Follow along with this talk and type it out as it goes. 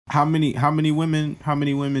How many women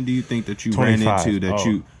do you think that you 25. Ran into that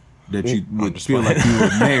you would feel like you were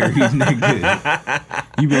married,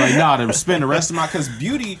 nigga? You be like, nah, to spend the rest of my, because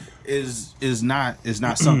beauty is not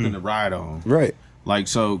something to ride on, right? Like,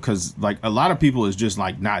 so, because like a lot of people is just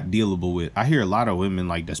like not dealable with. I hear a lot of women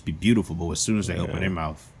like that's be beautiful, but as soon as they open their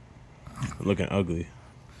mouth, looking ugly.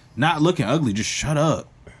 Not looking ugly, just shut up.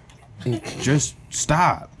 Just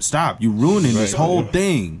stop. You ruining this whole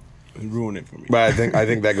thing. You ruin it for me. But I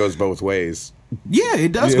think that goes both ways. Yeah,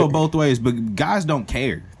 it does go both ways, but guys don't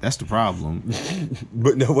care. That's the problem.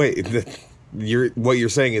 But no, wait. What you're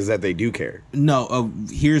saying is that they do care. No,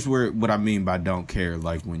 here's what I mean by don't care.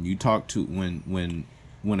 Like when you talk to when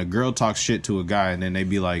a girl talks shit to a guy and then they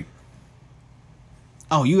be like,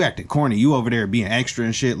 "Oh, you acting corny. You over there being extra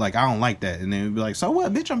and shit. Like I don't like that." And then be like, "So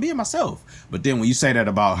what, bitch? I'm being myself." But then when you say that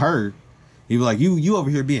about her, he be like, "You over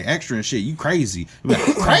here being extra and shit. You crazy." Be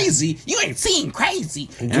like, crazy? You ain't seen crazy.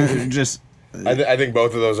 And just. I think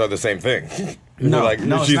both of those are the same thing. No,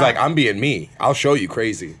 she's like, I'm being me. I'll show you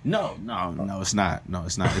crazy. No, it's not. No,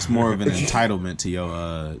 it's not. It's more of an entitlement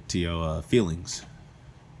to your feelings.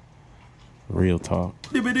 Real talk.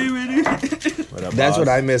 That's what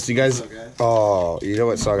I missed. You guys. Oh, you know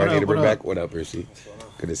what song I need to bring back? What up, Brucey?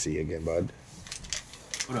 Good to see you again, bud.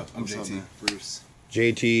 What up? I'm JT. Bruce.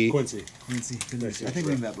 JT. Quincy. Good to meet you. I think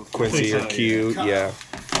we met before. Quincy, you're cute. Yeah.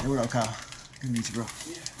 Hey, what up, Kyle? Good to meet you, bro.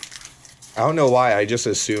 I don't know why. I just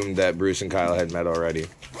assumed that Bruce and Kyle had met already.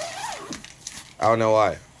 I don't know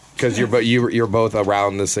why. Because you're both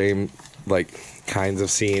around the same like kinds of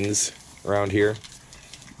scenes around here,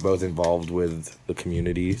 both involved with the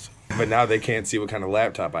communities. But now they can't see what kind of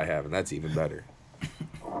laptop I have, and that's even better.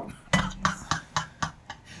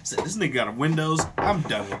 So this nigga got a Windows. I'm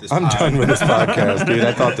done with this. I'm done with this podcast, dude.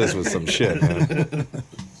 I thought this was some shit, man.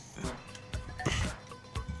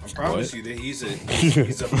 I promise you that he's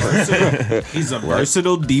a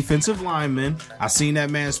versatile defensive lineman. I seen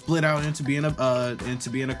that man split out into being a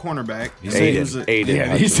cornerback. Aiden.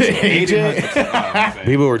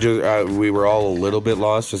 People were just we were all a little bit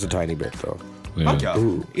lost, just a tiny bit though. Yeah. Okay.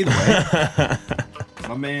 Either way,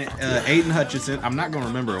 my man Aiden Hutchinson. I'm not gonna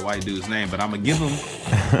remember a white dude's name, but I'm gonna give him.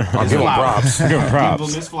 I'll give him props. Give him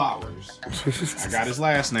his flowers. I got his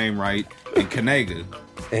last name right. And Kanega.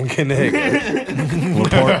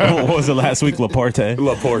 What was it last week? Laporte. It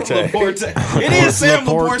is Sam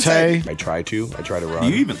Laporte. I try to run.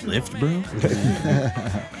 You even lift, bro?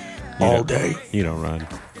 All day. You don't run.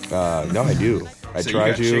 No, I do. I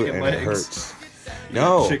try to, and legs. It hurts.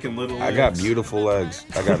 No, I got beautiful legs.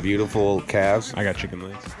 I got beautiful calves. I got chicken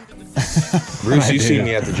legs. Bruce, you see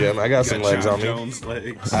me at the gym. I got some legs John on me. Jones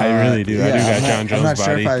legs. I really do. I do got John Jones' body. I'm not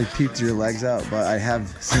sure if I peeped your legs out, but I have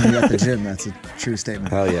seen you at the gym. That's a true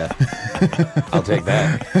statement. Hell yeah. I'll take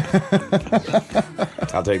that.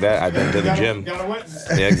 I've been to the gym.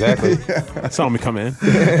 Yeah, exactly. Saw me come in.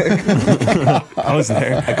 I was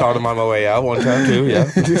there. I called him on my way out one time too, yeah.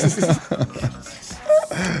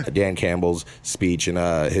 Dan Campbell's speech in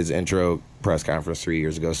his intro press conference 3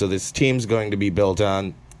 years ago. So this team's going to be built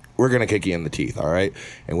on, we're going to kick you in the teeth, all right?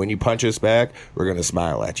 And when you punch us back, we're going to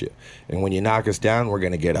smile at you. And when you knock us down, we're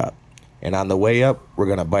going to get up. And on the way up, we're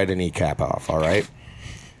going to bite a kneecap off, all right?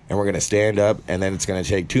 And we're going to stand up, and then it's going to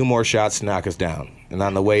take 2 more shots to knock us down. And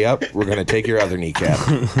on the way up, we're going to take your other kneecap.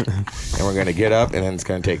 And we're going to get up, and then it's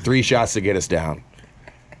going to take 3 shots to get us down.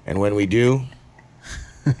 And when we do,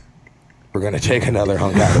 we're gonna take another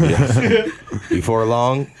hunk out of you. Before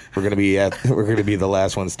long, we're gonna be the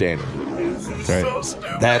last one standing. That's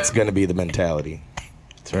right. That's gonna be the mentality.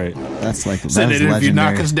 That's right. That's like so that if you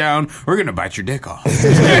knock us down, we're gonna bite your dick off.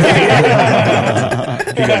 Because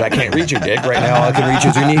I can't reach your dick right now. All I can reach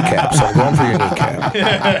is your kneecap. So I'm going for your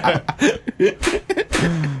kneecap.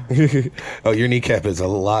 Oh, your kneecap is a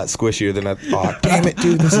lot squishier than I thought. Oh, damn it,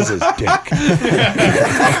 dude! This is his dick.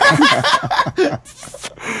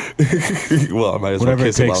 Well, I might as well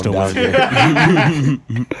kiss him while I'm down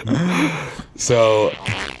here. So,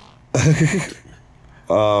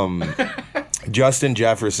 Justin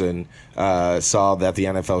Jefferson saw that the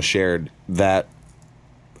NFL shared that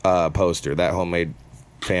poster, that homemade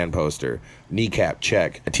fan poster. Kneecap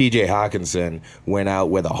check. TJ Hawkinson went out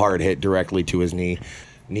with a hard hit directly to his knee.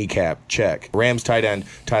 Kneecap check. Rams tight end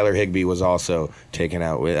Tyler Higbee was also taken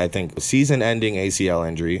out with, I think, season-ending ACL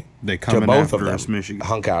injury. They coming to both after of us, them. Michigan.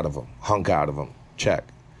 Hunk out of them. Check.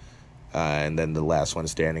 And then the last one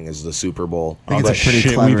standing is the Super Bowl. I think All it's the a pretty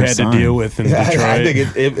shit clever we've had song. to deal with in Detroit.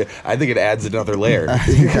 I think it adds another layer. I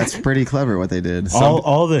think that's pretty clever what they did.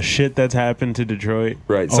 all the shit that's happened to Detroit.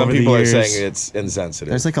 Right. Some over people the are years. saying it's insensitive.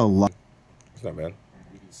 There's like a lot. It's not bad.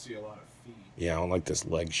 You can see a lot of feet. Yeah, I don't like this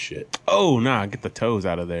leg shit. Oh, nah, get the toes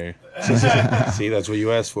out of there. See, that's what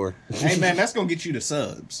you asked for. Hey man, that's gonna get you the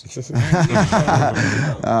subs.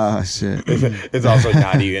 Oh shit. It's also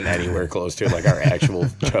not even anywhere close to like our actual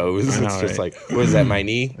toes. I know, It's just right? like, what is that, my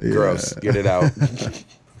knee? Gross. Get it out. And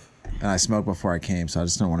I smoked before I came, so I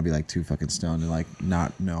just don't want to be like too fucking stoned and like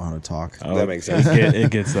not know how to talk. Oh, That makes sense.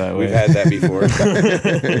 It gets that way. We've had that before.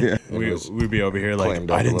 We'd be over here like,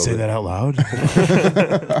 Claimed up I a didn't say little that out loud.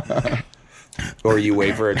 Or you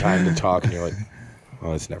wait for a time to talk and you're like,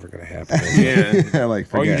 oh, it's never going to happen. Yeah.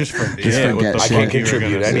 Like Or you forget. just forget. forget what the I shit. can't fuck you were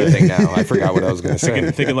contribute gonna say. anything now. I forgot what I was going to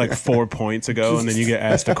say. Thinking like 4 points ago, and then you get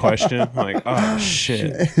asked a question. Like, oh,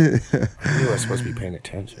 shit. I knew I was supposed to be paying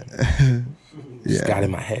attention. Just got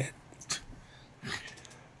in my head.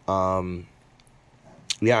 Yeah,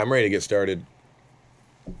 I'm ready to get started.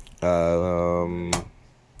 Yeah,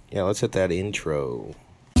 let's hit that intro.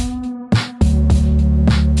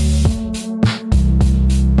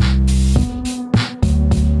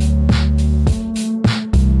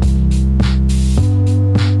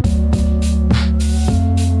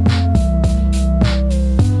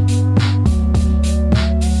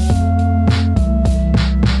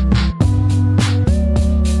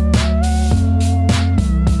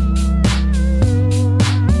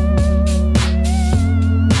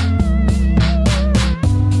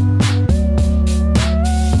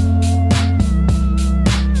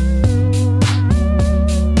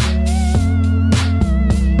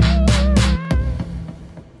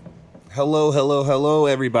 Hello,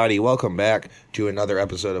 everybody. Welcome back to another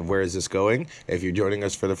episode of Where Is This Going? If you're joining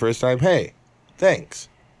us for the first time, hey, thanks.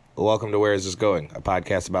 Welcome to Where Is This Going? A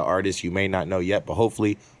podcast about artists you may not know yet, but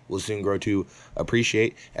hopefully will soon grow to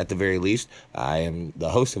appreciate at the very least. I am the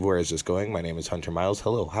host of Where Is This Going? My name is Hunter Miles.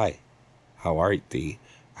 Hello, hi. How art thee?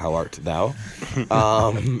 How art thou?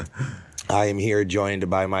 I am here joined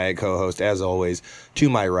by my co-host, as always, to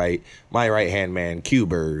my right-hand man,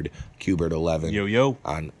 Q-Bird, Q-Bird11. Yo, yo.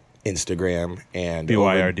 On Instagram and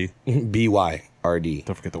BYRD. BYRD.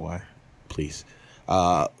 Don't forget the Y. Please.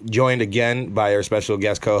 Joined again by our special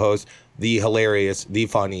guest co-host, the hilarious, the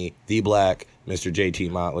funny, the black, Mr.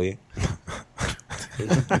 JT Motley.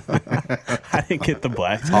 I didn't get the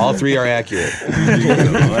black. All three are accurate.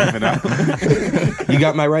 You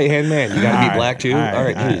got my right-hand man. You got to be black too? All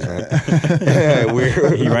right, geez, man.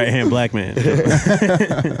 You right hand black man.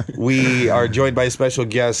 We are joined by a special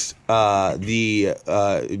guest, returning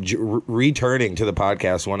to the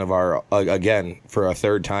podcast, one of our, again, for a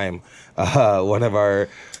third time, one of our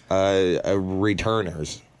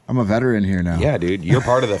returners. I'm a veteran here now. Yeah, dude, you're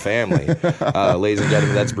part of the family. Ladies and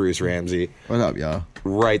gentlemen, that's Bruce Ramsey. What up, y'all?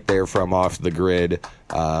 Right there from Off the Grid.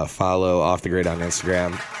 Follow Off the Grid on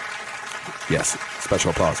Instagram. Yes,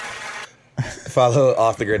 special applause. Follow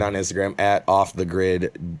Off the Grid on Instagram at Off the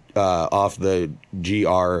Grid, off the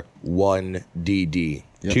GR1DD.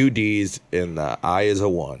 Yep. 2 D's and the I is a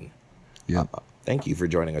 1. Yep. Thank you for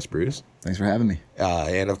joining us, Bruce. Thanks for having me.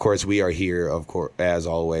 And of course, we are here, of course, as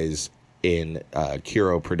always, in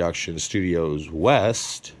Kiro Production Studios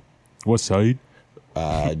West. What side?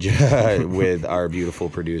 With our beautiful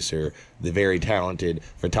producer, the very talented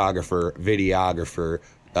photographer, videographer,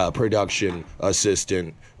 production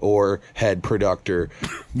assistant, or head producer,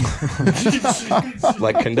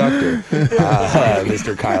 like conductor,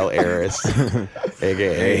 Mr. Kyle Aris,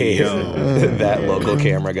 a.k.a. that local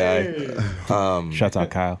camera guy. Shout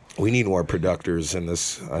out Kyle. We need more productors in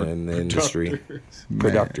this in the industry.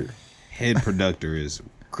 Productor. Head productor is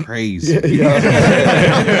crazy. I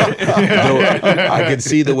can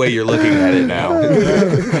see the way you're looking at it now.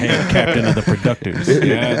 And captain of the productors.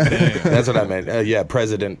 Yeah, damn. That's what I meant. Yeah,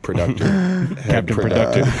 president productor. Captain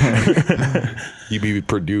productor. You be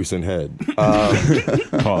producing head.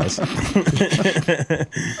 Pause.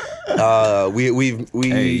 We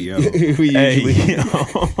Hey, yo.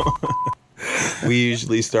 we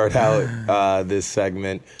usually start out this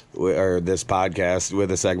segment or this podcast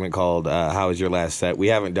with a segment called "How was your last set?" We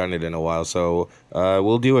haven't done it in a while, so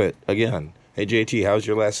we'll do it again. Hey JT, how was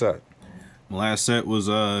your last set? My last set was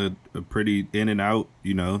a pretty in and out.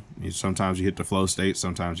 You know, sometimes you hit the flow state,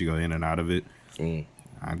 sometimes you go in and out of it. I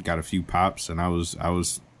got a few pops, and I was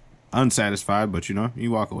unsatisfied, but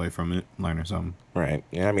you walk away from it learning something. Right.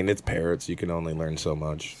 Yeah, I mean it's parrots. You can only learn so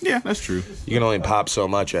much. Yeah, that's true. You can only pop so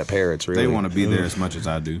much at parrots. Really, They want to be there as much as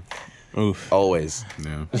I do. Oof. always.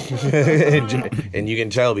 Yeah. And you can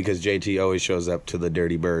tell because JT always shows up to the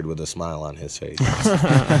Dirty Bird with a smile on his face.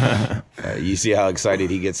 You see how excited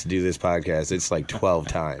he gets to do this podcast. It's like 12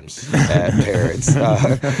 times at Parrots.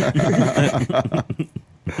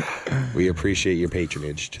 We appreciate your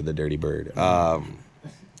patronage to the Dirty Bird.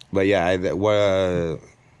 But yeah,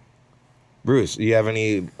 Bruce, do you have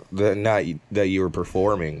any not that you were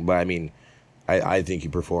performing, but I mean, I think you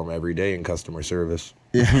perform every day in customer service.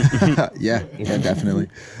 Yeah, definitely.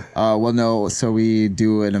 Well, no, so we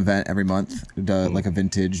do an event every month, like a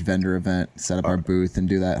vintage vendor event, set up our booth and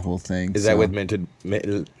do that whole thing. Is that with minted,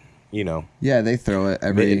 you know? Yeah, they throw it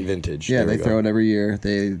every Mint and vintage. Yeah, There they we throw go. it every year.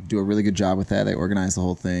 They do a really good job with that. They organize the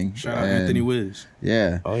whole thing. Shout out And, Anthony Wiz.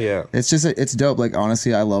 Yeah. Oh yeah. It's just it's dope. Like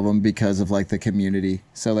honestly, I love them because of like the community.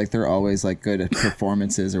 So like they're always like good at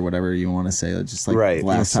performances or whatever you want to say. It's just like Right.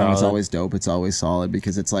 last time it's Solid. always dope. It's always solid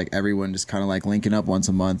because it's like everyone just kind of like linking up once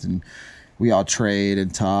a month and we all trade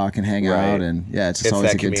and talk and hang Right. out and yeah, it's just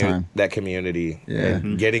always a good time. That community. Yeah.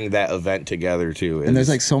 And getting that event together too. And there's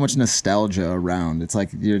like so much nostalgia around. It's like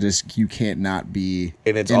you can't not be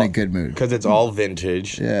and it's in all, a good mood. because it's all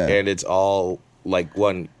vintage. Yeah. And it's all like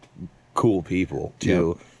cool people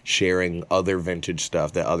too, sharing other vintage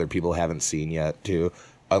stuff that other people haven't seen yet too,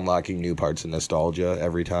 unlocking new parts of nostalgia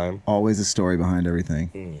every time. Always a story behind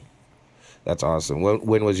everything. That's awesome.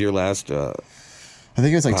 When was your last? I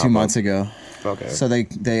think it was like 2 Pop-up. months ago. Okay. So they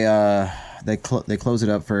close it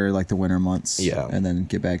up for like the winter months. Yeah. And then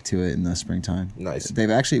get back to it in the springtime. Nice. They've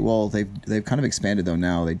actually they've kind of expanded though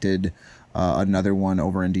now. They did another one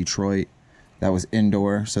over in Detroit that was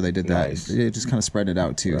indoor. So they did that. Nice. They just kind of spread it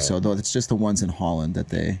out too. Right. So though it's just the ones in Holland that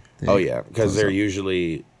they Oh yeah, because close they're up.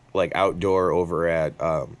 usually like outdoor over at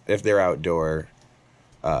if they're outdoor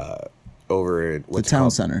over at the what's it town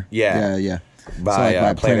called? center. Yeah. Yeah. by, So,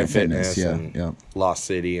 like, Planet Fitness, Yeah. and Yeah. Lost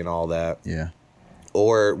City and all that. Yeah.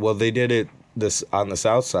 Or well, they did it this on the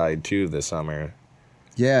south side too this summer.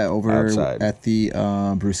 Yeah, over Outside. at the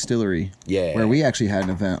Brewstillery. Yeah. Where we actually had an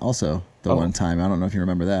event also the one time. I don't know if you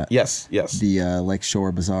remember that. Yes, The Lake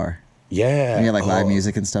Shore Bazaar. yeah. We had like live Oh,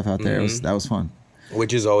 music and stuff out there. That was fun.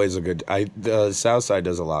 which is always a good. The south side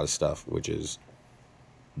does a lot of stuff, which is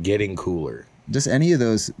getting cooler. Just any of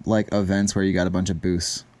those like events where you got a bunch of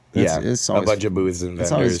booths. It's a always, bunch of booths and vendors.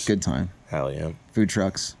 It's always a good time. Hell yeah. Food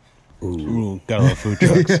trucks. Ooh, gotta love food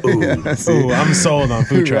trucks. Ooh. Ooh, I'm sold on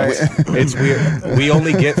food trucks. It's weird. We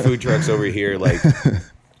only get food trucks over here like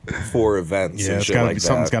for events Yeah, and it's shit gotta like be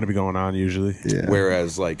something's that. got to be going on usually. Yeah.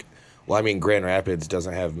 Whereas like, well, I mean, Grand Rapids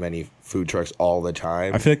doesn't have many food trucks all the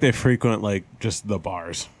time. I feel like they frequent like just the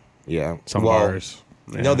bars. Yeah, Some Well, bars.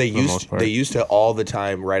 Yeah, No, they for the most used part. they used to all the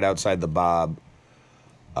time right outside the Bob,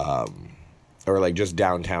 or like just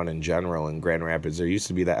downtown in general in Grand Rapids. There used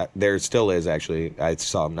to be that. There still is actually. I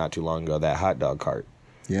saw them not too long ago. That hot dog cart.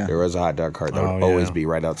 Yeah. There was a hot dog cart that Oh, would always yeah. be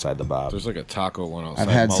right outside the Bob. There's like a taco one outside.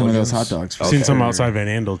 I've had some of those hot Mulligan's. dogs. I've seen Okay. some outside Van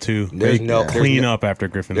Andel too. There's They no- there's clean no- up after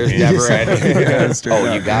Griffin. There's and Candy. never any. straight Oh,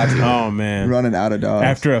 up. you got to. Oh man. Running out of dogs.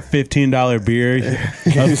 After a $15 beer, a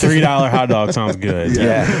 $3 hot dog sounds good.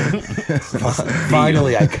 Yeah.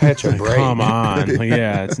 Finally, I catch a break. Come on. Like,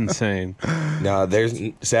 yeah, it's insane. No, there's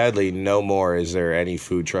sadly no more. Is there any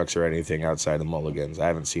food trucks or anything outside of Mulligan's? I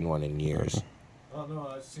haven't seen one in years. Oh no,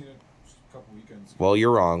 I've seen it just a couple weekends. Well,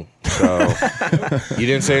 you're wrong. So you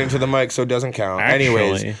didn't say it into the mic, so it doesn't count. Actually.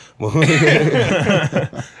 Anyways, no,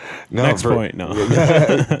 Next point. No.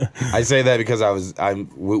 I say that because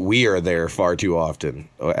we are there far too often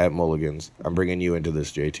at Mulligan's. I'm bringing you into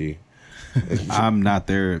this, JT. I'm not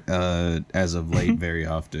there as of late very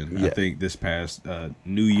often. Yeah. I think this past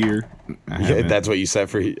New Year, I Yeah, haven't- that's what you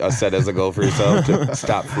set as a goal for yourself to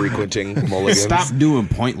stop frequenting Mulligan's. Stop doing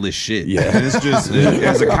pointless shit. Yeah. And it's just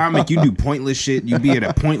as a comic, you do pointless shit. You be at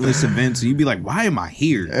a pointless event, and you be like, "Why am I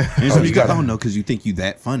here?" And so you you go, gotta- "Oh no, because you think you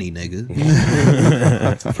that funny, nigga."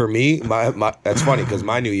 For me, my that's funny because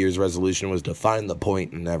my New Year's resolution was to find the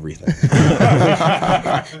point in everything.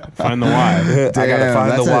 Find the why. I gotta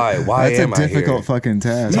find the why. Why That's am a I difficult here? fucking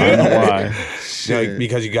task. Find the why. You know,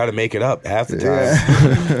 because you got to make it up half the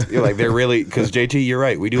time. You're like, they're really, because JT, you're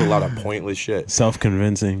right. We do a lot of pointless shit.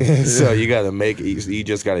 Self-convincing. So you got to you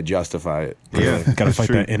just got to justify it. Yeah, Gotta fight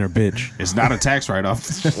that inner bitch. It's not a tax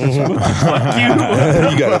write-off. You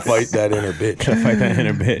got to fight that inner bitch. Gotta fight that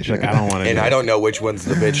inner bitch. Like, I don't want to. And I don't know which one's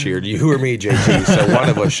the bitch here, you or me, JT. So one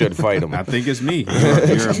of us should fight him. I think it's me. You're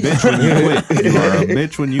a bitch when you quit. You are a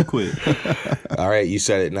bitch when you quit. All right, you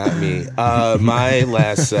said it, not me. My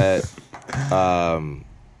last set, I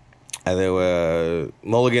think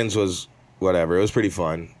Mulligan's was whatever. It was pretty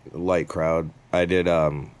fun, light crowd. I did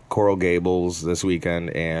Coral Gables this weekend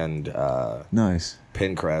and Nice.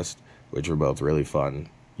 Pincrest, which were both really fun.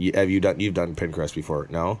 You've done Pincrest before?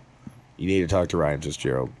 No. You need to talk to Ryan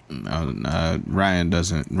Fitzgerald. Ryan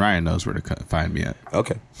doesn't. Ryan knows where to find me at.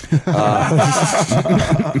 Okay.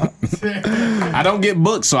 I don't get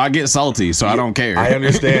booked, so I get salty. So I don't care. I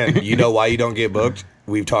understand. You know why you don't get booked?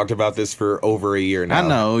 We've talked about this for over a year now. I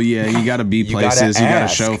know, yeah. You got to be You gotta places. You got to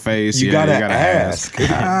ask. show face. You yeah, gotta you got to ask.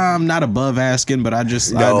 I'm not above asking, but I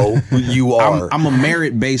just No, you are. I'm a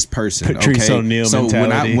merit-based person. Patrice Okay? O'Neal so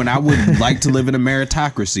mentality. when I would like to live in a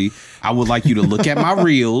meritocracy, I would like you to look at my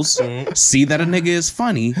reels, see that a nigga is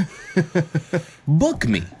funny, book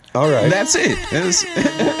me. All right. That's it.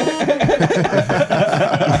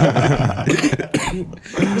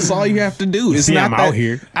 That's all you have to do. It's See, not I'm that, out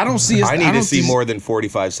here. I don't see. I need to don't see more than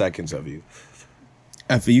 45 seconds of you.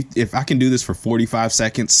 If I can do this for 45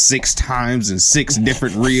 seconds, 6 times in 6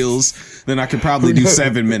 different reels, then I could probably do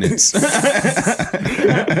 7 minutes.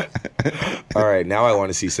 All right, now I want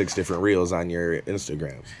to see 6 different reels on your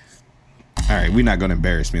Instagram. All right, we're not going to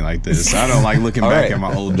embarrass me like this. I don't like looking All back right, at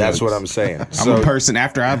my old that's jokes. what I'm saying. I'm a person,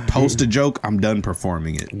 after I post a joke, I'm done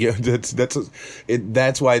performing it. Yeah,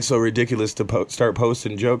 that's why it's so ridiculous to start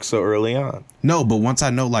posting jokes so early on. No, but once I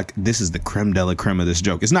know, like, this is the creme de la creme of this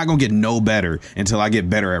joke, it's not going to get no better until I get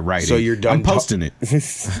better at writing. So you're done I'm posting it.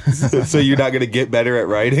 So you're not going to get better at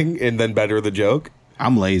writing and then better the joke?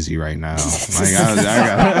 I'm lazy right now. Like,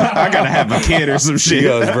 I gotta have a kid or some He shit.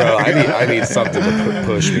 goes, bro, I need something to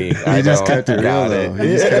push me. I just don't kept it real, got though. He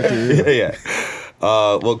just kept it real. Yeah.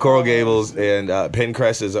 Well, Coral Gables and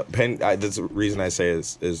Pinecrest is that's the reason I say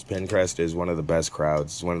is Pinecrest is one of the best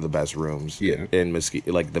crowds. It's one of the best rooms in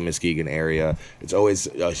like the Muskegon area. It's always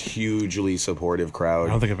a hugely supportive crowd.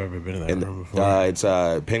 I don't think I've ever been in that room before. It's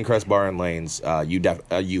Pinecrest Bar and Lanes. You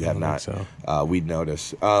have not. so. We'd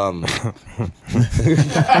notice.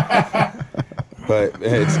 But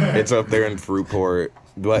it's up there in Fruitport.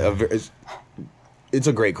 But it's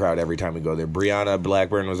a great crowd every time we go there. Brianna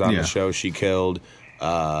Blackburn was on the show. She killed,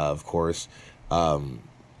 of course. Ryan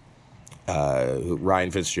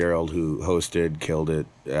Fitzgerald, who hosted, killed it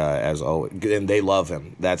as always, and they love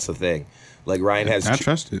him. That's the thing. Like Ryan has, I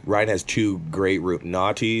trust it. Ryan has 2 great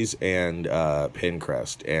Naughties and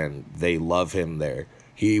Pinecrest, and they love him there.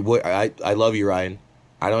 He would. I love you, Ryan.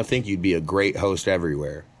 I don't think you'd be a great host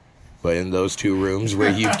everywhere, but in those 2 rooms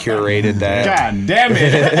where you've curated that, God damn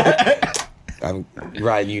it.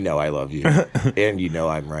 Ryan, you know I love you, and you know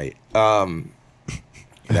I'm right.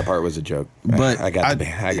 That part was a joke, But I got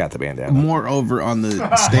the bandana. Moreover, on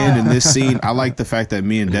the stand in this scene, I like the fact that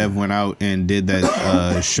me and Dev went out and did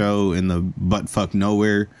that show in the buttfuck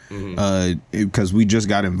nowhere, because we just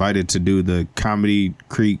got invited to do the Comedy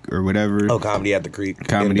Creek or whatever. Oh, Comedy at the Creek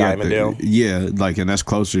Comedy in at the, Diamonddale. like, and that's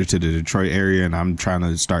closer to the Detroit area, and I'm trying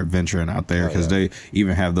to start venturing out there because they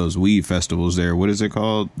even have those weed festivals there. What is it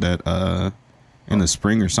called? That in the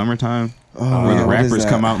spring or summertime, where the rappers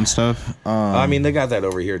come out and stuff. I mean, they got that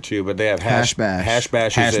over here too, but they have Hash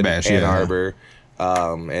Bash in Ann Arbor,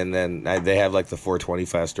 and then they have like the 420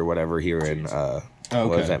 Fest or whatever here in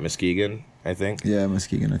what is that, Muskegon? I think. Yeah,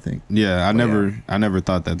 Muskegon, I think. Yeah, I never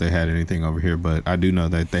thought that they had anything over here, but I do know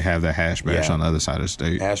that they have that Hash Bash on the other side of the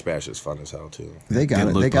state. Hash Bash is fun as hell too. They got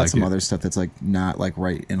it. They got like some it. other stuff that's like not like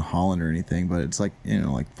right in Holland or anything, but it's like, you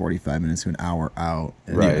know, like 45 minutes to an hour out,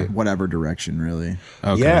 in Right. whatever direction, really.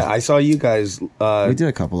 Okay. Yeah, I saw you guys. We did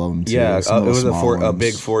a couple of them too. Yeah, some it was little small a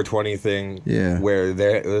big ones. 420 thing. Yeah. where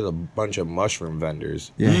there's a bunch of mushroom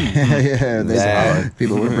vendors. Yeah, yeah. That-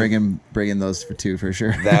 People were bringing those for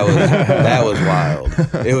sure. That was wild.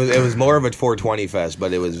 It was more of a 420 fest,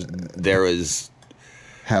 but there was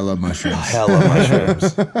Hella mushrooms. hella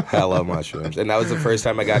mushrooms, and that was the first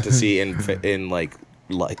time I got to see in life,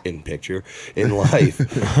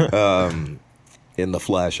 in the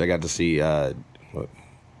flesh. I got to see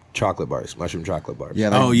chocolate bars, mushroom chocolate bars. Yeah,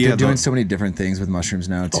 they're doing so many different things with mushrooms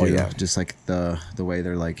now too. Oh, yeah. Just like the way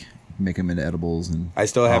they're like make them into edibles and. I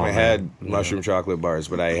still haven't had mushroom chocolate bars,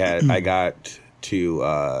 but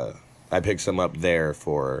I picked some up there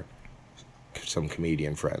for some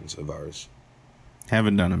comedian friends of ours.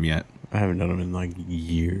 Haven't done them yet. I haven't done them in like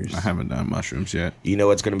years. I haven't done mushrooms yet. You know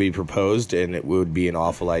what's going to be proposed, and it would be an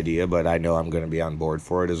awful idea, but I know I'm going to be on board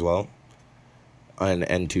for it as well. An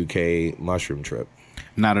N2K mushroom trip.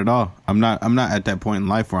 Not at all. I'm not at that point in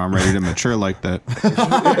life where I'm ready to mature like that.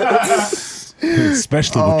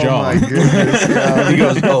 Especially with y'all. My goodness, yo. He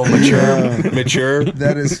goes, "Oh, mature."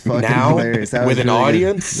 That is fucking Now? hilarious. That With was an really good.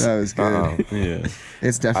 audience? That was good. Yeah.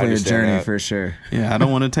 It's definitely a understand journey that. for sure. Yeah, I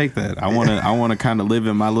don't want to take that. I want to kind of live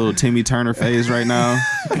in my little Timmy Turner phase right now.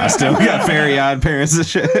 I still got fairy odd parents and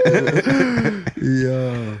shit.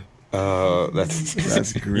 Yeah,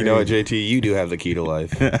 That's great. You know what, JT? You do have the key to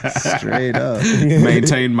life. straight up.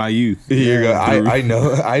 Maintain my youth. You go, I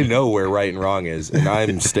know where right and wrong is, and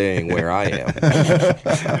I'm staying where I am.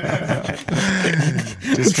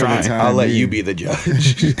 Just for the time I'll let being. you be the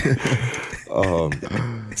judge.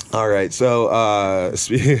 All right. So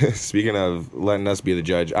speaking of letting us be the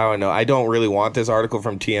judge, I don't know. I don't really want this article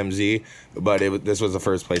from TMZ, but this was the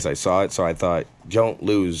first place I saw it, so I thought, don't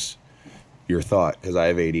lose your thought because I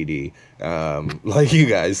have ADD, like you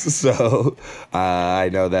guys. So I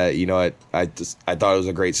know that, you know what, I thought it was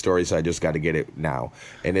a great story, so I just got to get it now.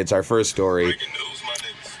 And it's our first story.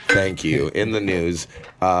 Thank you. In the news,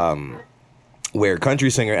 where country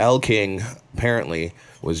singer Elle King apparently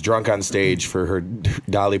was drunk on stage for her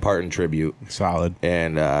Dolly Parton tribute. Solid.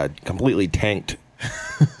 And completely tanked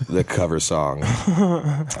the cover song.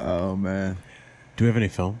 Oh man. Do we have any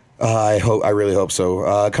film? I really hope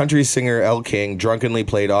so. Country singer Elle King drunkenly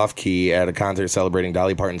played off key at a concert celebrating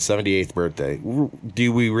Dolly Parton's 78th birthday.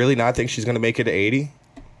 Do we really not think she's going to make it to 80?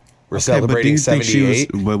 We're celebrating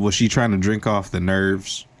 78. But was she trying to drink off the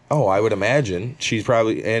nerves? Oh, I would imagine she's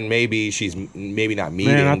probably, and maybe she's not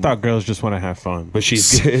meeting. Man, I thought girls just want to have fun. But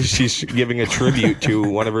she's giving a tribute to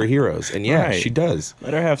one of her heroes, and yeah, Right. she does.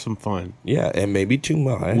 Let her have some fun. Yeah, and maybe too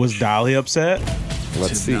much. Was Dolly upset?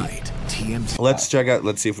 Let's Tonight, see. TMZ. Let's check out.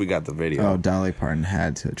 Let's see if we got the video. Oh, Dolly Parton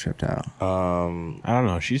had to have tripped out. I don't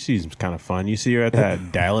know. She seems kind of fun. You see her at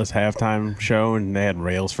that Dallas halftime show, and they had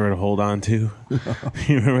rails for her to hold on to.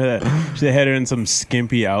 You remember that? They had her in some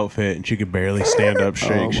skimpy outfit, and she could barely stand up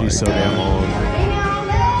straight. Oh, She's so my damn long.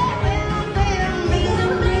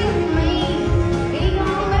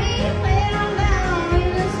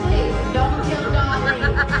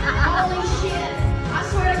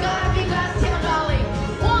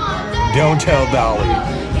 Don't tell Dolly.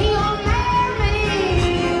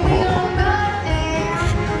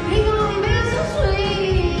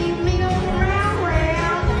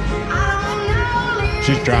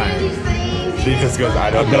 She's trying. She just goes, I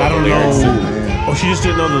don't know. But I don't the lyrics. know. Oh, she just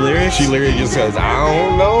didn't know the lyrics? She literally just goes, I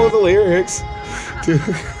don't know the lyrics.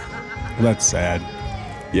 That's sad.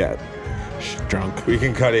 Yeah, She's drunk. we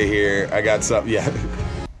can cut it here. I got some. Yeah,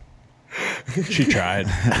 She tried.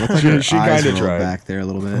 she Eyes kind of rolled tried. back there a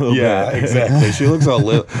little bit. Yeah, exactly. She looks a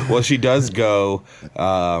little. Well, she does go.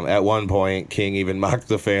 At one point, King even mocked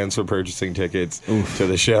the fans for purchasing tickets to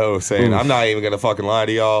the show, saying, "I'm not even gonna fucking lie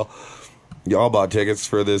to y'all. Y'all bought tickets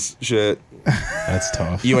for this shit. That's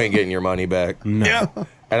tough. You ain't getting your money back." No.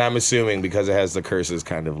 And I'm assuming because it has the curses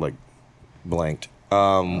kind of like blanked.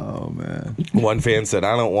 Oh man. One fan said,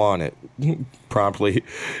 "I don't want it,"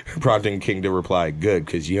 prompting King to reply, "Good,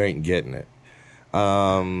 because you ain't getting it."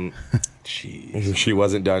 Jeez. She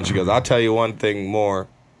wasn't done. She goes, "I'll tell you one thing more."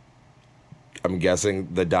 I'm guessing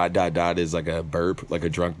the ... is like a burp, like a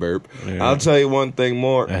drunk burp. Yeah. "I'll tell you one thing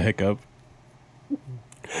more. A hiccup.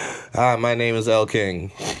 Hi, my name is Elle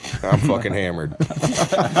King. I'm fucking hammered."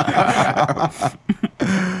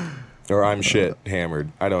 Or I'm shit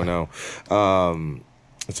hammered. I don't know.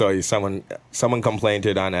 So someone complained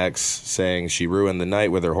on X saying she ruined the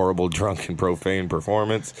night with her horrible drunk and profane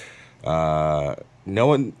performance. No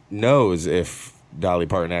one knows if Dolly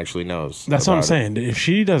Parton actually knows. That's what I'm about it. saying. If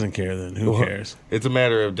she doesn't care, then who cares? It's a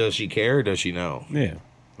matter of, does she care or does she know? Yeah.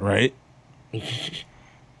 Right? And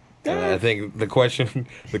I think the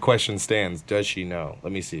question stands, does she know?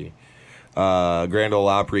 Let me see. Grand Ole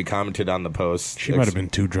Opry commented on the post. She might have been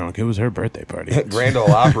too drunk. It was her birthday party. Grand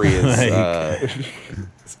Ole Opry is She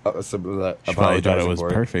probably thought it was for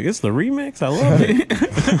perfect. It's the remix. I love it.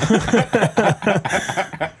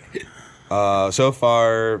 So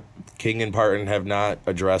far, King and Parton have not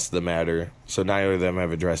addressed the matter, so neither of them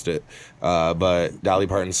have addressed it. But Dolly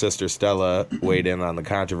Parton's sister Stella weighed in on the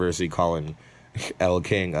controversy, calling Elle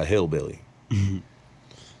King a hillbilly.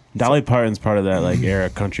 Dolly Parton's part of that like era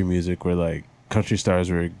of country music where like country stars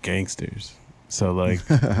were gangsters. So like,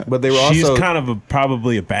 But they were she's also kind of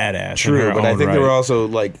probably a badass. in true. her But I own think they right. were also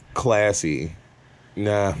like classy.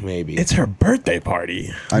 Nah, maybe. It's her birthday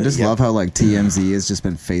party. I just love how like TMZ has just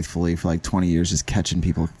been faithfully for like 20 years just catching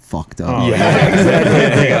people fucked up. Oh, yeah,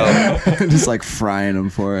 exactly. They go, Just like frying them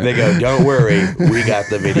for it. they go, "Don't worry, we got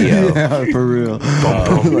the video." Yeah, for real.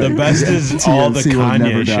 The best is all the TMZ will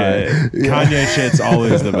never Kanye shit. die. Yeah. Kanye shit's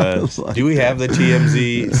always the best. Do we have the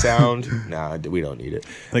TMZ sound? Nah, we don't need it.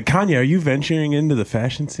 Like, Kanye, are you venturing into the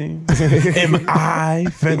fashion scene? Am I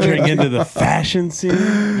venturing into the fashion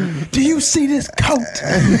scene? Do you see this coat?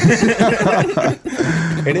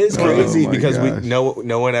 It is crazy my because gosh.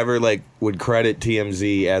 no one ever like would credit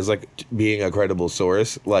TMZ as like being a credible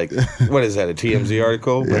source. Like, what is that, a TMZ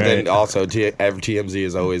article? But then Right. also TMZ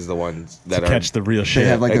is always the ones that are Catch the real They shit.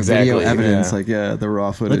 have like Exactly, the video evidence, yeah. like the raw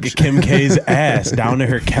Look footage. at Kim K's ass down to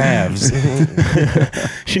her calves.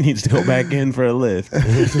 She needs to go back in for a lift.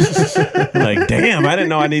 Like, damn, I didn't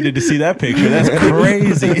know I needed to see that picture. That's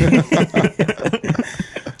crazy.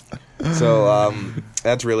 So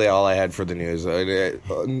That's really all I had for the news.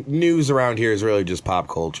 News around here is really just pop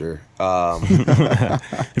culture.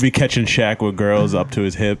 He'd be catching Shaq with girls up to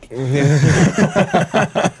his hip.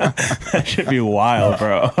 That should be wild,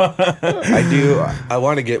 bro. I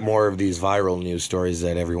want to get more of these viral news stories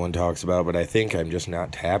that everyone talks about, but I think I'm just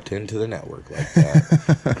not tapped into the network like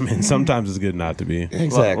that. I mean, sometimes it's good not to be.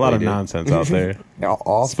 Exactly, A lot of dude. nonsense out there.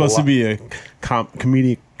 It's Supposed to be a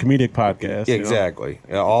comedic podcast. you know? Exactly.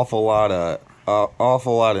 An awful lot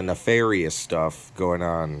of nefarious stuff going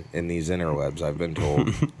on in these interwebs, I've been told.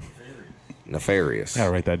 Nefarious.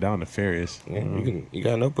 Gotta write that down. Nefarious. Yeah, you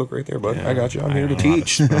got a notebook right there, bud. Yeah. I got you. I'm here to don't know how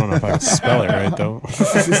teach. I don't know if I can spell it right though.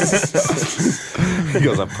 He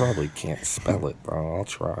goes, I probably can't spell it, bro. I'll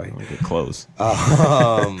try. I'll get close.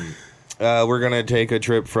 We're gonna take a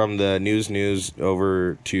trip from the news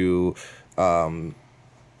over to,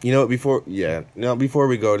 before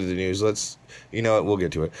we go to the news, we'll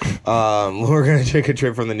get to it. We're gonna take a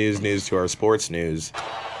trip from the news to our sports news.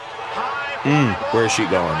 Where is she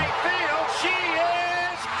going?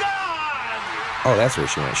 Oh, that's where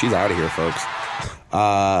she went. She's out of here, folks.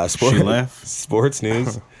 She left. Sports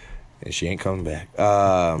news, and she ain't coming back.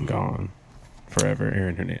 Gone forever.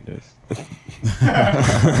 Aaron Hernandez.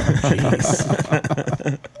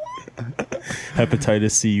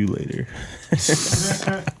 Hepatitis. See you later.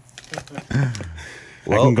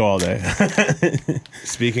 I can go all day.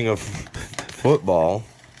 Speaking of football,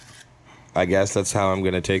 I guess that's how I'm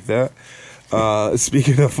going to take that.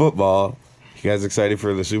 Speaking of football, you guys excited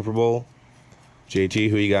for the Super Bowl? JT,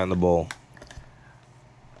 who you got in the bowl?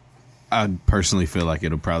 I personally feel like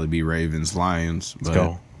it'll probably be Ravens, Lions. But,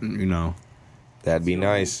 go. That'd be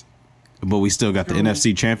nice. But we still got the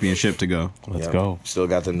NFC Championship to go. Let's Yep. go. Still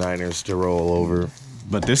got the Niners to roll over.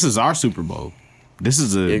 But this is our Super Bowl.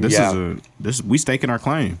 We staking our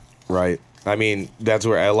claim. Right. I mean, that's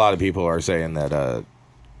where a lot of people are saying that.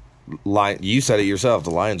 You said it yourself.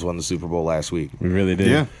 The Lions won the Super Bowl last week. We really did.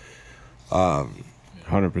 Yeah.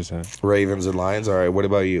 100%. Ravens and Lions. All right. What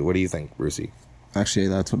about you? What do you think, Brucey? Actually,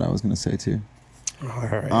 that's what I was going to say too. All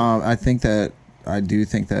right. I do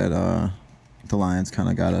think that the Lions kind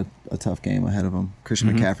of got a tough game ahead of them.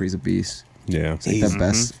 Christian McCaffrey's a beast. Yeah. It's like the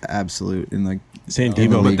best absolute in like Saying in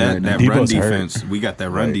the Debo, league But right now. that run Debo's hurt. defense, we got that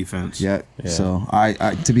run defense. Yeah. Yeah. So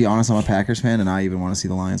I to be honest, I'm a Packers fan, and I even want to see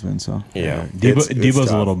the Lions win. So yeah. Debo's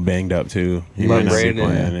tough. a little banged up too. He might not be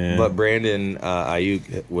playing. Yeah. But Brandon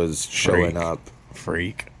Ayuk was showing Freak. up.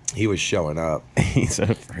 Freak. He was showing up. He's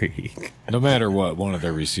a freak. No matter what, one of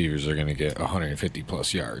their receivers are going to get 150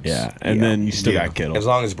 plus yards. Yeah. And then you still got Kittle. As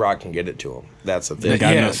long as Brock can get it to him. That's the thing. Like,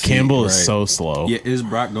 I know Yes, Campbell is right. so slow. Yeah, is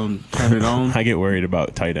Brock going to turn it on? I get worried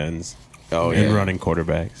about tight ends Oh, and yeah. running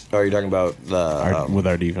quarterbacks Oh, you're talking about the... with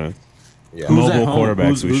our defense. yeah. Who's at Mobile home? quarterbacks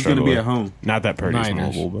Who's we going to struggle be with. at home? Not that Purdy's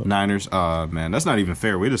Niners. mobile, but Niners. Man, that's not even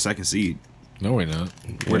fair. We're the second seed. No, we're not.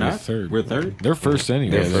 We're not? third. We're third? They're first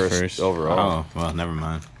anyway. They're they're first first. overall. Oh, well, never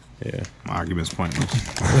mind. yeah. My argument's pointless.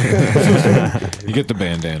 You get the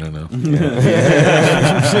bandana now.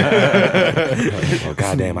 Oh,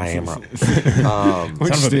 goddamn, I am wrong. We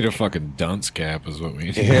just need a fucking dunce cap is what we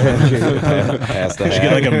need. Pass the You should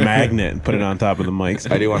hat. get like a magnet and put it on top of the mics.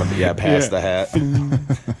 I do want to, pass the hat.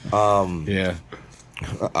 Yeah.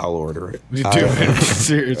 I'll order it. You do it.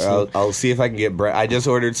 Seriously. I'll see if I can get. I just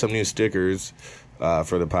ordered some new stickers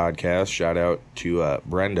for the podcast. Shout out to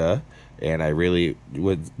Brenda, and I really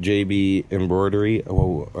with JB Embroidery.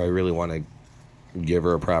 I really want to give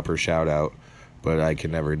her a proper shout out, but I can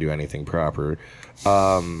never do anything proper.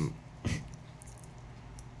 JB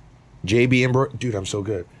Embroidery, dude, I'm so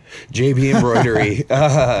good. JB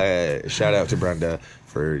Embroidery. Shout out to Brenda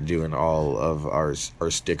for doing all of our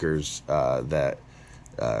stickers that.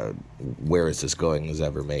 Where Is This Going has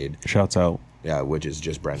ever made. Shouts out. Yeah, which is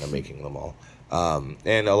just Brenda making them all.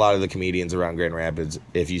 And a lot of the comedians around Grand Rapids,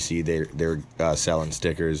 if you see they're selling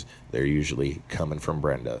stickers, they're usually coming from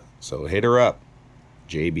Brenda. So hit her up,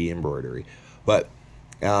 JB Embroidery. But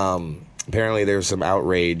apparently there's some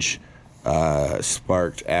outrage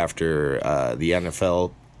sparked after the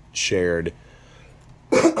NFL shared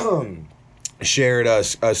a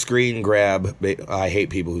screen grab. I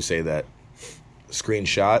hate people who say that.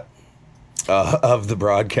 Screenshot of the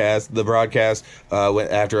broadcast. The broadcast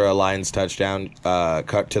went after a Lions touchdown,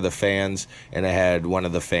 cut to the fans, and it had one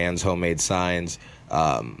of the fans' homemade signs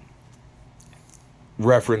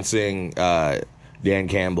referencing Dan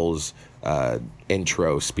Campbell's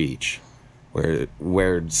intro speech,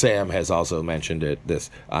 where Sam has also mentioned it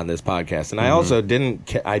on this podcast, and I also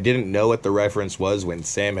didn't know what the reference was when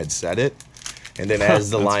Sam had said it. And then as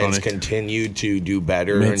the Lions funny. continued to do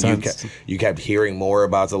better, Made and sense. you kept hearing more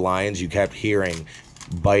about the Lions, you kept hearing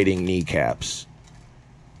biting kneecaps.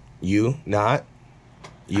 You not?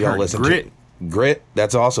 You don't heard listen Grit. to Grit?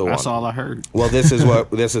 That's also That's one. all I heard. Well, this is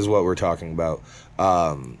what we're talking about.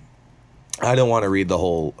 I don't want to read the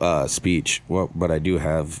whole speech, but I do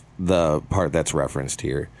have the part that's referenced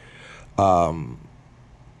here.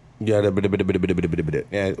 Yeah,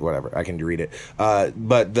 whatever. I can read it.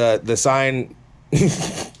 But the sign,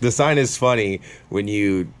 the sign is funny when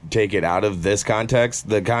you take it out of this context.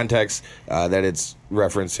 The context that it's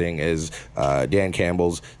referencing is Dan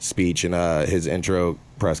Campbell's speech in his intro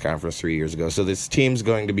press conference 3 years ago. So this team's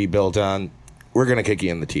going to be built on, we're going to kick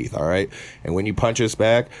you in the teeth, all right? And when you punch us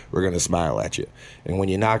back, we're going to smile at you. And when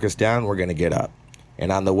you knock us down, we're going to get up.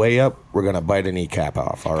 And on the way up, we're going to bite a kneecap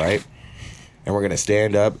off, all right? And we're going to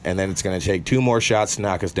stand up, and then it's going to take 2 more shots to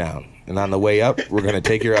knock us down. And on the way up, we're going to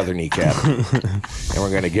take your other kneecap. And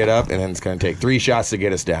we're going to get up, and then it's going to take 3 shots to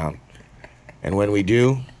get us down. And when we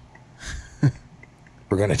do,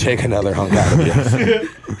 we're going to take another hunk out of you.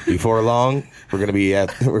 Before long, we're going to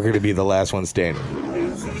be the last one standing.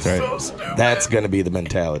 That's right. That's going to be the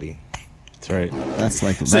mentality. That's right. That's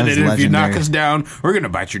like Said that's that if you knock legendary. us down, we're gonna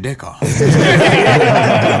bite your dick off. Because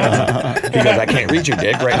I can't reach your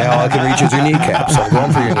dick right now. All I can reach is your kneecap, so I'm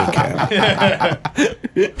going for your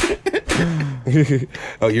kneecap.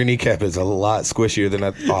 Oh, your kneecap is a lot squishier than I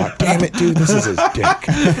thought. Damn it, dude, this is his dick.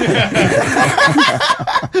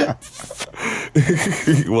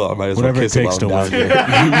 Well, I might as Whatever well it kiss him takes to while I'm win.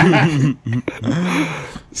 down here.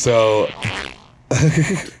 So,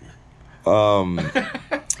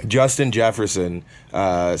 Justin Jefferson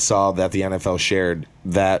saw that the NFL shared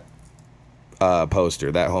that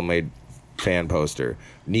poster, that homemade fan poster.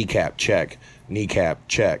 Kneecap, check. Kneecap,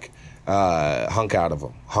 check. Hunk out of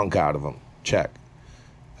them, check.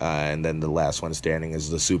 And then the last one standing is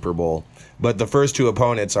the Super Bowl. But the first 2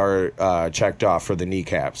 opponents are checked off for the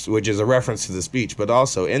kneecaps, which is a reference to the speech, but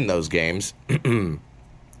also in those games.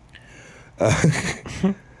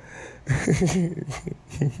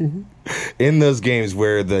 In those games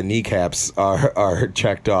where the kneecaps are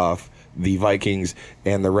checked off, the Vikings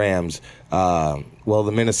and the Rams, the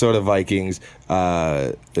Minnesota Vikings,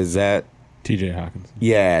 is that TJ Hawkinson.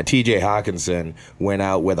 Yeah, TJ Hawkinson went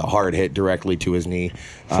out with a hard hit directly to his knee.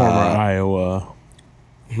 Former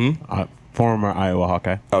Iowa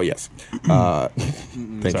Hawkeye. Oh, yes. Thank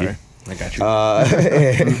Sorry. you. I got you.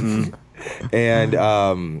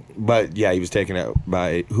 But yeah, he was taken out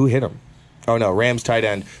by, who hit him? Oh no, Rams tight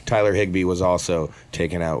end Tyler Higbee was also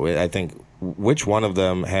taken out with, I think, which one of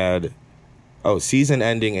them had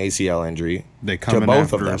season-ending ACL injury. They to coming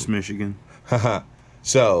both of after them. us, Michigan.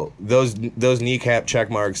 So those kneecap check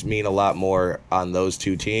marks mean a lot more on those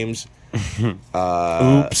 2 teams.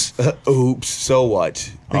 Oops. Oops. So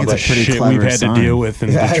what? All it's the a pretty shit clever we've had sign. to deal with in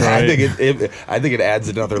Detroit. I think it adds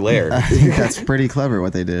another layer. I think that's pretty clever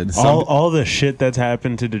what they did. all the shit that's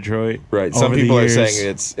happened to Detroit. Right. Some over the people are years. saying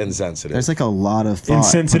it's insensitive. There's like a lot of thought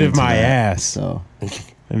Insensitive put into my that. ass. So I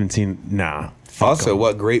haven't seen. Nah. Also,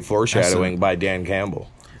 what great foreshadowing by Dan Campbell.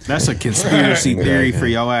 That's a conspiracy theory for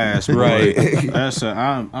your ass, bro. Right.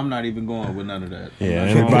 I'm not even going with none of that. Yeah, I'm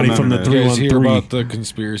not everybody going from with the none of You guys hear 313. about the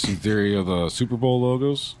conspiracy theory of the Super Bowl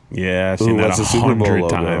logos? Yeah, I've seen Ooh, that what's the Super Bowl 100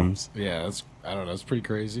 logo? times. Yeah, I don't know. It's pretty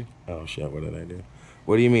crazy. Oh shit! What did I do?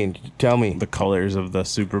 What do you mean? Tell me. The colors of the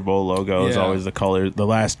Super Bowl logo is Yeah. always the colors. The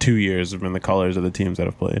last 2 years have been the colors of the teams that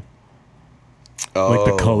have played. Oh, Like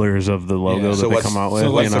the colors of the logo Yeah. that So they what's- come out with. So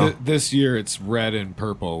you like know? this year, it's red and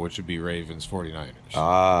purple, which would be Ravens 49ers.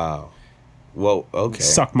 Ah. Well, okay.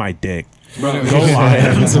 Suck my dick. Bro, Go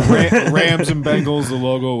Lions. Rams and Bengals, the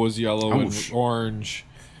logo was yellow and Ouch. orange.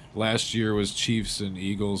 Last year was Chiefs and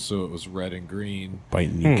Eagles, so it was red and green.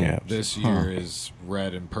 Biting kneecaps. This year is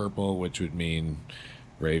red and purple, which would mean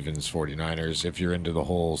Ravens 49ers. If you're into the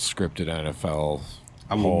whole scripted NFL,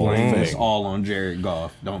 I'm gonna blame this all on Jared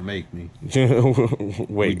Goff. Don't make me,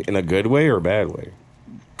 Wait, in a good way or a bad way?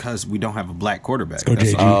 because we don't have a black quarterback. go,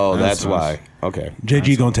 JG. Oh, that's why. Okay.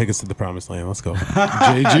 JG gonna take us to the promised land. Let's go.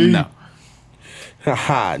 JG, No.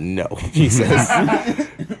 Haha, no. He says.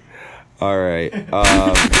 All right.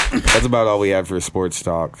 That's about all we had for sports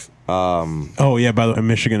talks. Oh yeah, by the way,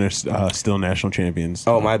 Michigan are still national champions.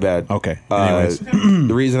 Oh, my bad. Okay. Anyways,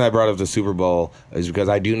 The reason I brought up the Super Bowl is because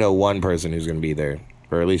I do know one person who's going to be there,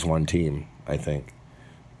 or at least one team, I think.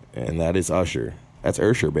 And that is Usher. That's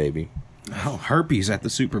Usher, baby. Oh, herpes at the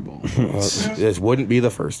Super Bowl. This wouldn't be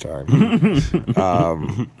the first time. But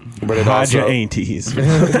it hide your also, aunties.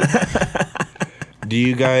 do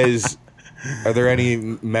you guys, are there any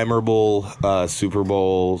memorable Super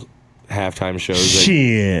Bowl halftime shows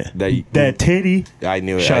Shit. that titty. I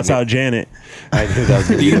knew it. Shouts I knew, out Janet. I knew that was going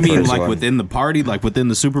Do to be you the mean first like one. within the party, like within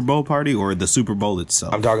the Super Bowl party, or the Super Bowl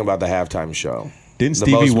itself? I'm talking about the halftime show. Didn't The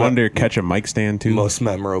Stevie most Wonder catch a mic stand too? most the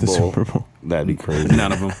memorable. Super Bowl. That'd be crazy.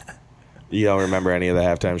 None of them. You don't remember any of the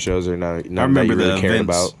halftime shows or none I that you remember really the cared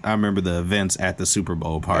events. about? I remember the events at the Super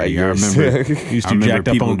Bowl party. Yeah, I remember. He used I to remember jacked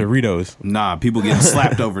up people- on Doritos. Nah, people getting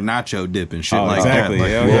slapped over nacho dip and shit Oh, like exactly. that.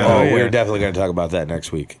 Like, Yeah, Well, yeah. we're definitely going to talk about that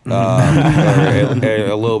next week. Or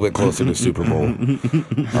a little bit closer to Super Bowl.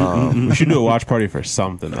 We should do a watch party for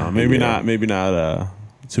something though. Maybe not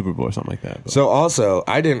Super Bowl or something like that. But. So also,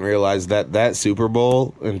 I didn't realize that Super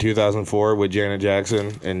Bowl in 2004 with Janet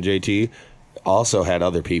Jackson and JT also had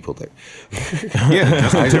other people there. yeah,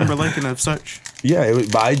 Justin Timberlake and such. Yeah,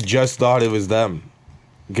 but I just thought it was them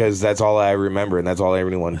because that's all I remember and that's all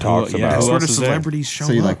everyone talks yeah, about. That's who where else the is there? celebrities show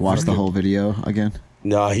So you up. like watched the whole video again?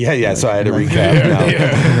 No, yeah. So I had to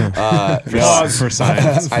recap. Pause for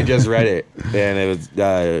science. I just read it, and it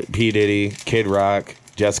was P Diddy, Kid Rock,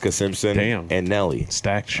 Jessica Simpson, Damn. and Nelly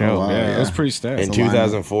Stacked show. Oh, wow. Yeah, Yeah. it was pretty stacked. in a lineup.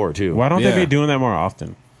 2004 too. Why don't they Yeah. be doing that more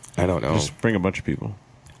often? I don't know. Just bring a bunch of people.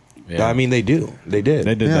 Yeah. I mean, they do. They did.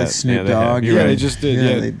 They did Yeah, that. like Snoop they have. Dogg, You're Yeah, right. they just did. Yeah,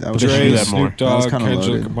 Yeah, they should Dre, do that more. Snoop That was Dogg, kinda Kendrick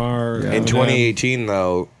loaded. Lamar. Yeah. In Eminem. 2018,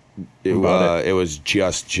 though, About it was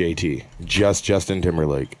just JT, just Justin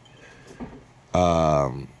Timberlake.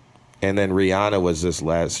 And then Rihanna was this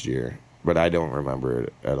last year, but I don't remember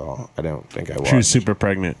it at all. I don't think I watched. She was super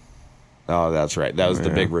pregnant. Oh, that's right. That was the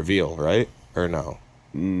Yeah. big reveal, right? Or no?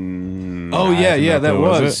 Oh yeah, I yeah, don't know that if it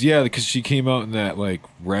was was it. yeah, because she came out in that like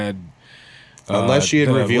red. Unless she had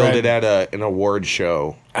the revealed red- it at an award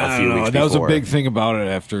show I a don't few know. weeks That was a before. big thing about it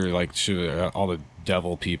after like all the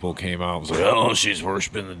devil people came out. It was like, oh, she's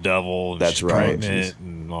worshiping the devil. And That's she's right. pregnant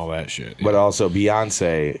and all that shit. But also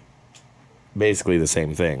Beyonce, basically the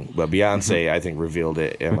same thing. But Beyonce, I think, revealed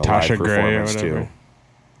it in a Natasha live Gray or performance whatever.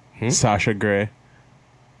 too. Sasha Gray.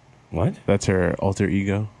 What? That's her alter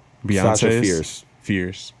ego. Beyonce's Sasha Fierce.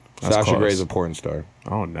 Fierce. That's Sasha close. Gray's a porn star.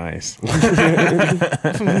 Oh, nice. Oh,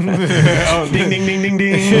 ding, ding, ding, ding,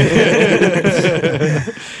 ding.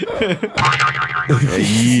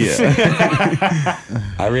 Yeah.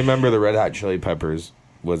 I remember the Red Hot Chili Peppers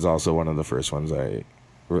was also one of the first ones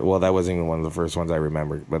well, that wasn't even one of the first ones I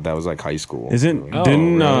remember, but that was like high school. Didn't really?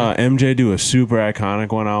 MJ do a super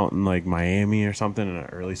iconic one out in like Miami or something in an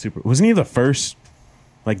early super? Wasn't he the first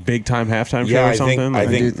like big time halftime show Yeah, or I think- something? I I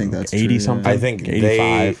Like, do think that's 80 true, something. I think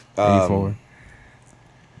 85, they, 84.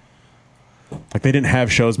 Like they didn't have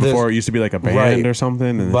shows before. It used to be like a band Right. or something,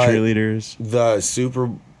 and the But- cheerleaders.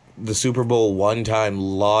 The Super Bowl one time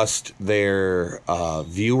lost their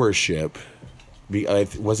viewership.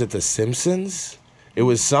 Was it The Simpsons? It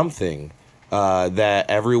was something that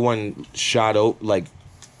everyone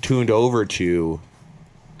tuned over to.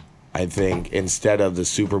 I think instead of the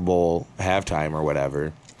Super Bowl halftime or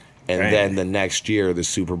whatever, and Dang. then the next year the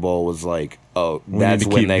Super Bowl was like, oh, We that's need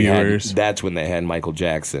to when keep they viewers. that's when they had Michael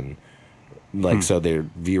Jackson. Like so their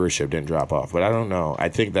viewership didn't drop off. But I don't know. I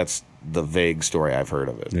think that's the vague story I've heard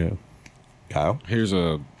of it. Yeah. Kyle? Here's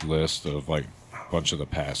a list of like a bunch of the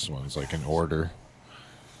past ones, like in order.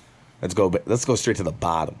 Let's go straight to the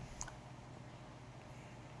bottom.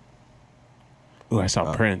 Ooh, I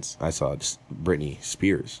saw Prince. I saw just Britney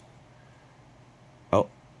Spears. Oh,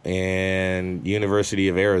 and University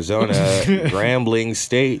of Arizona Grambling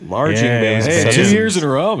State marching Yeah, it band. was Hey, Hey, 2 this- years in a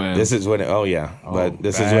row, man. This is when it, but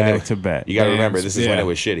this is when back it, to back. You got to Bands, remember this is when yeah. it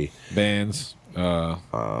was shitty. bands.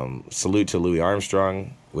 Salute to Louis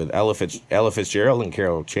Armstrong with Ella Fitzgerald and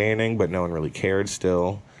Carol Channing, but no one really cared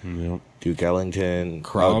still. Yep. Duke Ellington,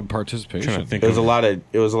 Crowd Trying participation. to think It was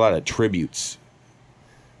a lot of tributes.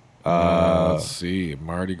 Let's see.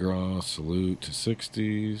 Mardi Gras, Salute to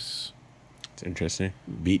 60s, It's interesting.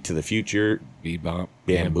 Beat to the Future, Bebop,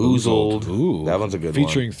 Bamboozled. Ooh, That one's a good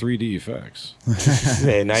featuring 3D effects.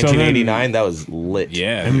 in 1989. That was lit.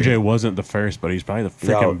 Yeah, MJ wasn't the first, but he's probably the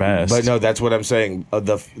freaking No, best. But no, that's what I'm saying.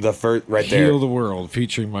 The first right there. Heal the World,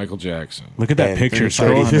 featuring Michael Jackson. Look at that And picture.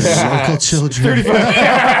 3,500 Scroll. local children.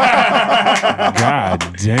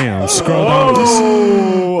 God damn. Scroll down.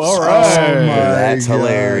 Oh, all right. That's God.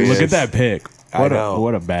 hilarious. Look at that pic. I know.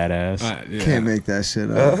 What a badass. Yeah. Can't make that shit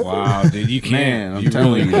up. Wow, dude, you can't. Man, I'm you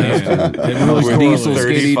telling really you, can't. that's It really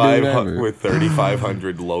with correlates.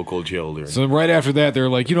 3,500 local children. So right after that, they're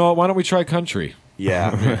like, you know what? Why don't we try country?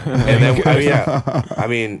 Yeah, and then I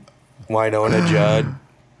mean, Winona Judd.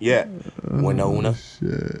 Yeah, Winona.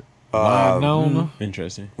 Winona,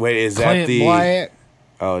 Interesting. Wait, is that Clint the? Black.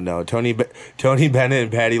 Oh no, Tony Bennett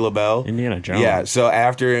and Patti LaBelle. Indiana Jones. Yeah. So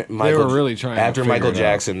after Michael, were really trying to after figure Michael it out.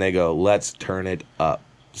 Jackson, they go, let's turn it up.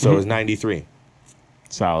 So it was '93.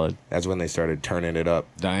 Solid. That's when they started turning it up.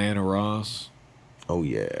 Diana Ross. Oh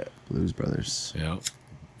yeah. Blues Brothers. Yeah.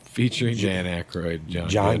 Featuring Dan Aykroyd,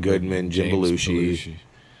 John Goodman, Jim James Belushi.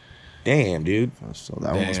 Damn, dude. So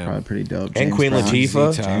that one was Damn. probably pretty dope. And Queen Brown,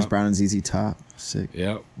 Latifah. James Brown and ZZ Top. Sick.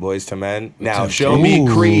 Yep. Boys to Men. Now, show me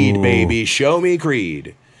Creed, baby. Show me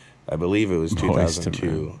Creed. I believe it was Boys to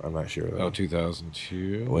 2002. I'm not sure. Oh,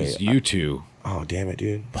 2002. Wait, It's U2. Oh, damn it,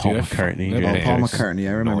 dude. Paul Dude, McCartney. that Jay band Paul Hicks. McCartney.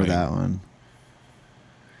 I remember Annoying. that one.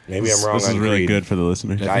 Maybe I'm wrong This on is really Creed. good for the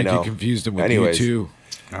listeners. I think know. you confused him with Anyways. U2.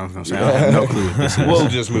 I was gonna say, I have no clue. We'll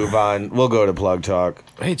just move on. We'll go to Plug Talk.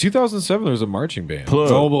 Hey, 2007, there was a marching band. Plug.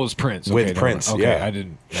 Oh, well, it was Prince. With never Prince, mind. Okay, yeah. I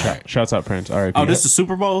didn't. All right. Shouts out Prince. R.I.P. Oh, this is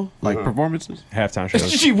Super Bowl performances. halftime shows.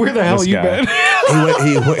 Gee, where the hell This you guy. been?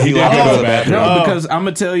 He left to go to the bathroom. No, Oh. because I'm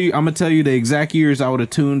gonna tell you the exact years I would have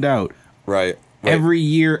tuned out. Right. Every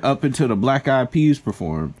year up until the Black Eyed Peas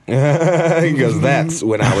performed. Because that's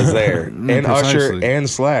when I was there. And Usher Precisely. and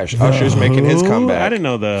Slash. Usher's making his Who? comeback. I didn't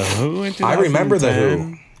know the Who in I remember the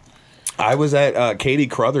 2010. Who. I was at Katie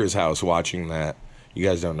Crothers' house watching that. You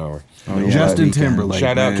guys don't know her. Oh, yeah, Justin that weekend. Timberlake.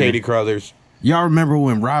 Shout out man. Katie Crothers. Y'all remember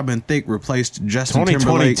when Robin Thicke replaced Justin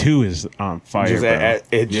Timberlake? 2022 is on fire. Just bro. at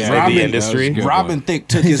Robin- the industry. that was good. Robin Thicke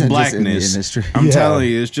took He his said just in the blackness. industry. I'm Yeah. telling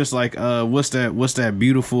you, it's just like what's that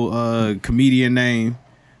beautiful comedian name?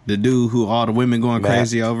 The dude who all the women going Matt-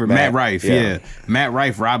 crazy over? Matt, Matt Rife, yeah. yeah. Matt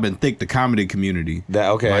Rife, Robin Thicke, the comedy community.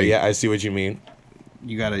 Okay, Like, yeah, I see what you mean.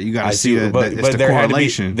 You gotta I see that, but, it's but the there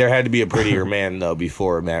correlation. there had to be a prettier man though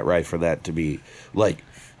before Matt Rife for that to be like.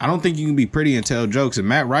 I don't think you can be pretty and tell jokes. And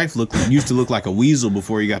Matt Rife used to look like a weasel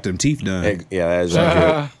before he got them teeth done. Yeah, that is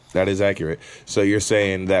accurate. That is accurate. So you're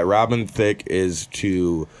saying that Robin Thicke is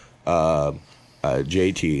to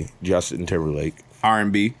JT, Justin Timberlake.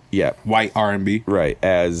 R&B, Yeah, white R&B. right.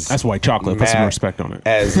 As That's white chocolate. Put some Matt- respect on it.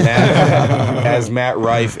 as Matt, as Matt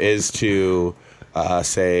Rife is to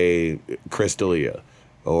say Chris D'Elia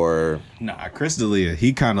or Nah, Chris D'Elia.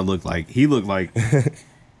 He kind of looked like he looked like the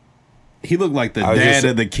I was dad just-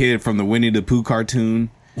 of the kid from the Winnie the Pooh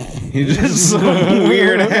cartoon. He's just some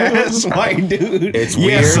weird ass white dude. It's Yeah,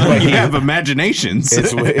 weird, son, but you he- have imaginations.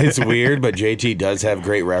 it's weird, but JT does have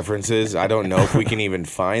great references. I don't know if we can even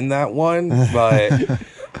find that one, but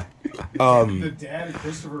The dad of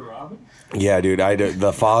Christopher Robin? yeah, dude,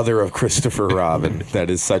 the father of Christopher Robin. That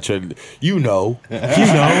is such a you know.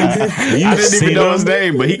 I didn't even know his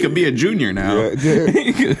name, but he could be a junior now.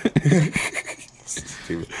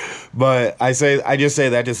 But I just say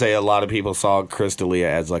that to say a lot of people saw Chris D'Elia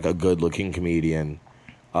as like a good-looking comedian.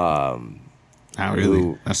 Not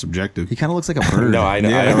really. That's subjective. He kind of looks like a bird. No, I know.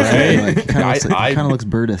 Yeah, I, Like, kind I of looks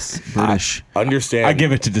birdish. understand. I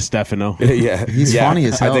give it to DeStefano. yeah, He's yeah. funny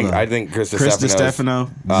as hell, though. I think Chris Chris DiStefano's- DiStefano,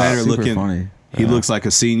 better super looking. funny. He looks like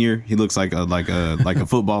a senior. He looks like a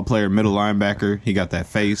football player, middle linebacker. He got that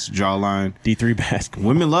face, jawline. D3 basketball.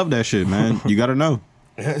 Women love that shit, man. You got to know.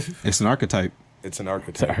 It's an archetype. It's an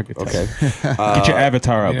archetype. archetype. Okay. Get your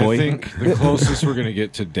avatar up, I boy. think the closest we're going to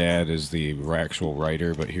get to dad is the actual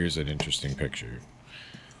writer, but here's an interesting picture.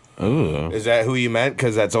 Ooh. Is that who you meant?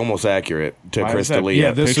 Because that's almost accurate to Why Chris is that- D'Elia.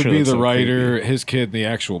 Yeah, this picture would be looks the so writer, his kid, the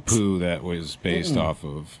actual Pooh that was based off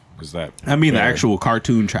of. Is that? I mean, the bear? actual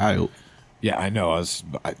cartoon child. Yeah, I know. This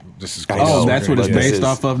is. I close. know, Oh, that's what it's but this based is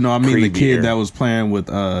off of? No, I mean the creepier. kid that was playing with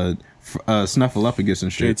Snuffleupagus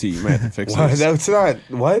and shit. JT, you might have to fix What? this. That's not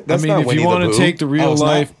what. I That's mean, not if Winnie you the want Pooh. to take the real Oh, it's not?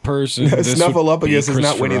 life person, this would be Snuffleupagus is not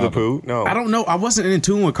Christopher Winnie the Robin. Pooh. No, I don't know. I wasn't in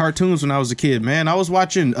tune with cartoons when I was a kid, man. I was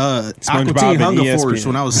watching Aqua SpongeBob Teen and Hunger ESPN. Force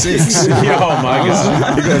when I was 6. Oh my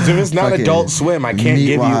god. because if it's not Fucking Adult Swim, I can't give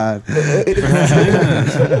you. Meatwad.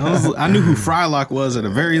 I knew who Frylock was at a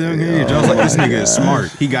very young age. I was like, this nigga is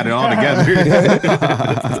smart. He got it all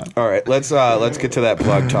together. All right, let's get to that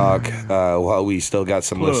plug talk while we still got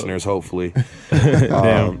some listeners. Hopefully,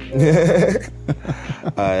 Damn.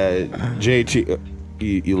 JT,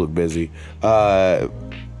 you look busy.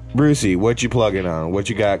 Brucey, what you plugging on? What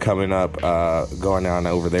you got coming up? Going on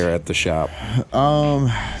over there at the shop?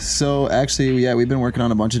 So actually, yeah, we've been working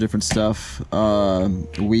on a bunch of different stuff.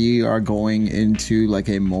 We are going into like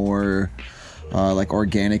a more like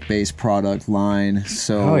organic based product line.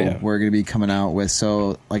 So Oh, yeah. we're gonna be coming out with,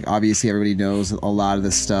 so like obviously everybody knows a lot of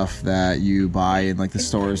the stuff that you buy in like the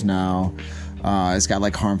stores now. It's got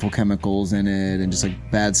like harmful chemicals in it and just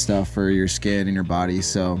like bad stuff for your skin and your body.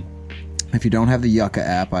 So if you don't have the Yucca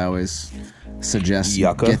app, I always suggest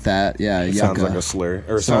Yucca? get that. Yeah, It Yucca. sounds like a slur,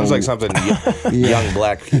 or So- sounds like something young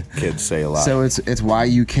black kids say a lot. So it's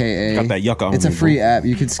YUKA. Got that yucca on It's a me, free boo. app.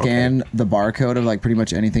 You can scan the barcode of like pretty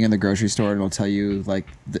much anything in the grocery store, and it'll tell you like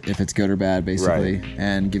if it's good or bad, basically, Right.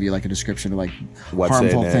 and give you like a description of like What's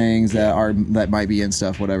harmful in it. things that might be in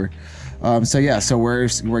stuff, whatever. So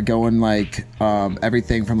we're going like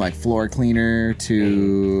everything from like floor cleaner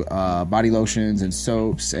to body lotions and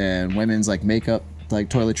soaps and women's like makeup, like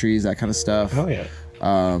toiletries, that kind of stuff. oh yeah,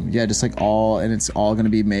 Just like and it's all going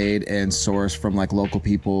to be made and sourced from like local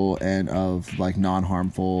people and of like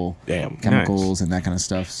non-harmful chemicals and that kind of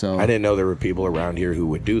stuff. So I didn't know there were people around here who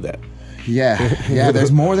would do that. Yeah,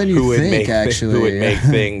 there's more than you think, actually. Who would make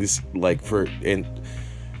things like in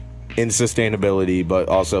sustainability, but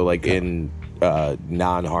also like in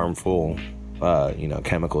non-harmful,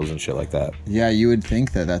 chemicals and shit like that. Yeah, you would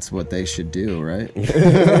think that that's what they should do, right?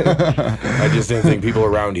 I just didn't think people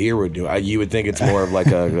around here would do it. You would think it's more of like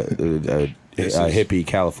a hippie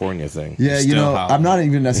California thing. Yeah, I'm not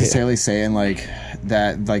even necessarily saying like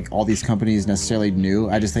that like all these companies necessarily knew.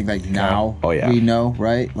 I just think like now we know,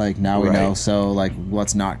 right? Like now we know. So like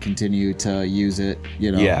let's not continue to use it.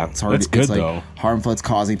 It's hard. That's good, it's like though. harmful. It's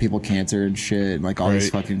causing people cancer and shit, and like all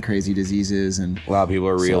these fucking crazy diseases. And a lot of people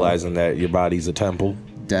are realizing that your body's a temple.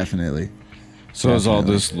 Definitely. So is all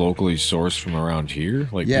this locally sourced from around here?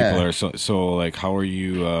 Like people are so like how are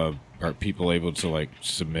you are people able to like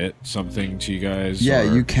submit something to you guys? Yeah,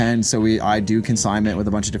 you can. So I do consignment with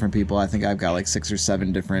a bunch of different people. I think I've got like 6 or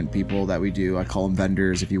 7 different people that we do. I call them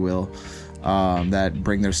vendors, if you will, that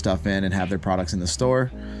bring their stuff in and have their products in the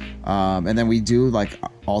store. And then we do like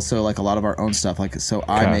also like a lot of our own stuff. Like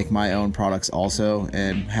I make my own products also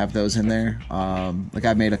and have those in there. Like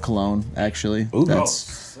I made a cologne actually. Ooh,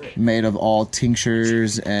 that's made of all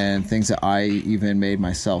tinctures and things that I even made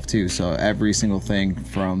myself too. So every single thing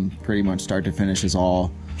from pretty much start to finish is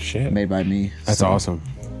all made by me. That's awesome.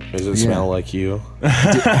 Does it smell like you?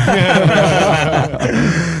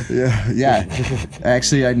 Yeah.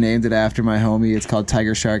 Actually, I named it after my homie. It's called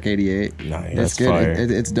Tiger Shark 88. Nice. It's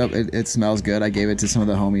good. It's dope. It smells good. I gave it to some of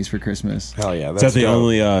the homies for Christmas. Hell yeah. Is that the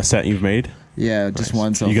only set you've made? Yeah, just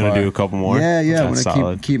one so far. You gonna do a couple more? Yeah. I'm That's gonna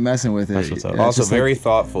solid. keep messing with it. That's what's up. Yeah, Also just very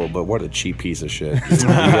thoughtful, but what a cheap piece of shit.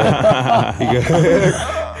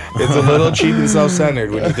 It's a little cheap and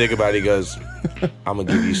self-centered when you think about it. He goes, I'm gonna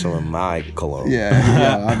give you some of my cologne.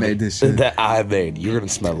 Yeah, I made this shit. That I made. You're gonna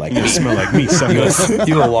smell like me. Smell like me, suckers.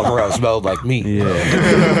 You're gonna walk around smelling like me.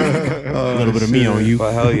 Yeah. A little bit of me on you.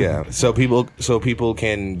 Well, hell yeah. So people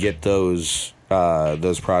can get those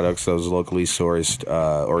products, those locally sourced,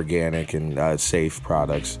 organic and safe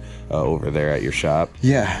products over there at your shop.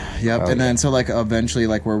 And then so like eventually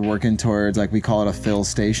like we're working towards like we call it a fill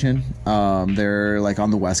station. They're like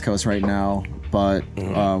on the West Coast right now, but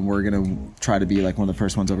we're gonna try to be like one of the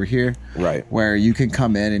first ones over here, right? Where you can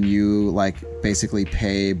come in and you like basically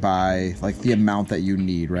pay by like the amount that you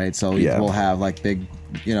need, right? So we'll have like big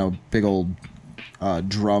old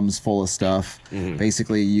drums full of stuff.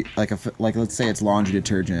 Basically, like let's say it's laundry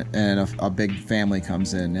detergent, and a big family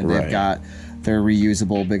comes in and they've got their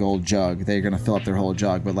reusable big old jug. They're gonna fill up their whole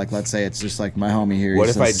jug. But like, let's say it's just like my homie here. What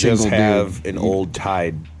if I just have an old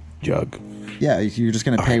Tide jug? Yeah, you're just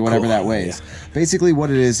gonna pay whatever that weighs. Yeah. Basically,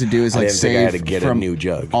 what it is to do is like save I had to get from a new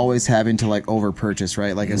jug. Always having to like over purchase,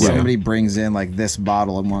 right? Like if somebody brings in like this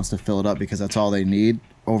bottle and wants to fill it up because that's all they need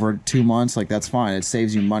over 2 months, like that's fine. It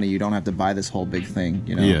saves you money. You don't have to buy this whole big thing.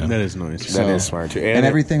 Yeah, that is nice. So, that is smart too. And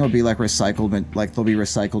everything will be like recycled, but like there'll be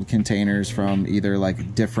recycled containers from either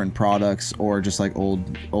like different products or just like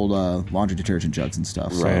old laundry detergent jugs and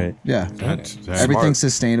stuff. So, right. Yeah. That's everything's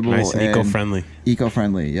sustainable, nice and eco-friendly.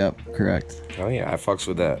 Eco-friendly. Yep. Correct. Oh yeah, I fucks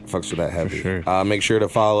with that. Fucks with that heavy. For sure. Make sure to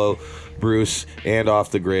follow Bruce and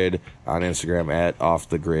Off the Grid on Instagram at Off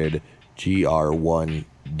the Grid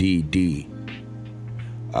GR1DD.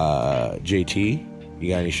 JT, you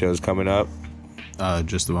got any shows coming up?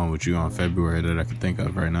 Just the one with you on February that I can think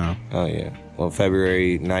of right now. Oh yeah. Well,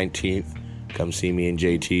 February 19th, come see me and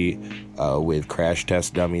JT with Crash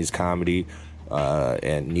Test Dummies comedy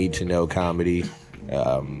and Need to Know comedy.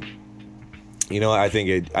 I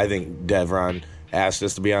think Devron asked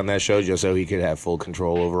us to be on that show just so he could have full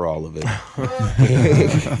control over all of it.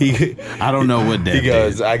 I don't know what that he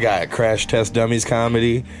goes, I got Crash Test Dummies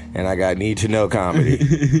comedy and I got Need to Know comedy.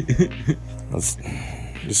 Let's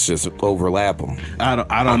just overlap them. I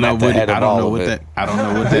don't know what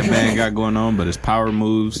that man got going on, but it's power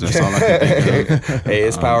moves. That's all I can think of. Hey,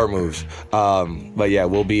 it's power moves. But yeah,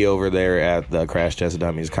 we'll be over there at the Crash Test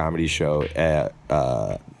Dummies comedy show at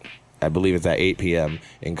I believe it's at 8 p.m.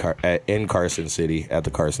 in Carson City at the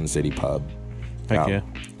Carson City Pub. Heck yeah.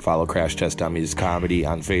 Follow Crash Test Dummies Comedy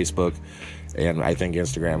on Facebook and I think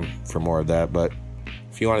Instagram for more of that. But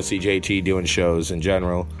if you want to see JT doing shows in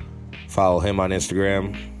general, follow him on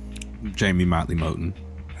Instagram. Jamie Motley Moten.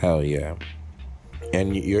 Hell yeah.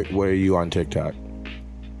 And where are you on TikTok?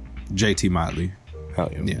 JT Motley. Hell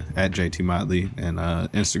yeah. Yeah, at JT Motley. And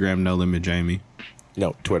Instagram, No Limit Jamie.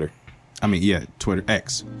 No, Twitter. I mean, yeah, Twitter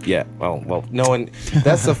X. Yeah, well, no one.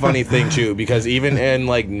 That's the funny thing too, because even in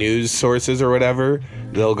like news sources or whatever,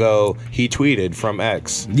 they'll go, "He tweeted from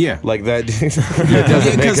X." Yeah, like that. It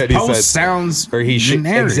doesn't make any post sense. Sounds or he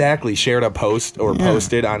generic. Exactly shared a post or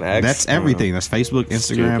posted on X. That's everything. That's Facebook,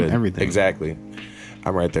 Instagram, Stupid. everything. Exactly.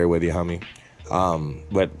 I'm right there with you, homie.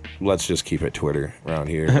 But let's just keep it Twitter around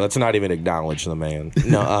here. Let's not even acknowledge the man.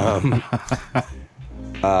 No.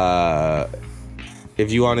 If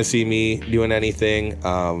you want to see me doing anything,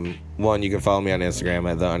 one, you can follow me on Instagram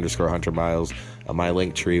at @_HunterMiles. My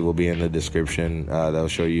link tree will be in the description. That'll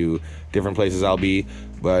show you different places I'll be.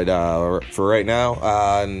 But for right now,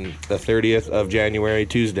 on the 30th of January,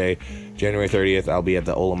 Tuesday, January 30th, I'll be at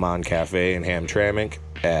the Olamon Cafe in Hamtramck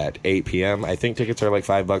at 8 p.m. I think tickets are like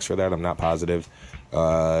 $5 for that. I'm not positive.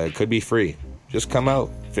 It could be free. Just come out,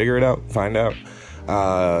 figure it out, find out.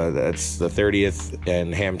 That's the 30th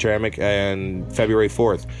in Hamtramck, and February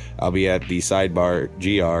 4th I'll be at the Sidebar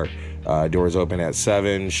GR. Doors open at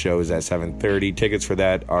 7, shows at 7:30. Tickets for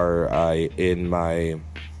that are in my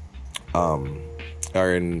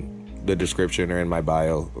are in the description or in my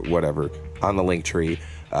bio, whatever, on the link tree.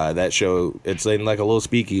 That show, it's in like a little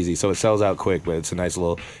speakeasy, so it sells out quick, but it's a nice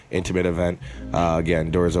little intimate event. Again,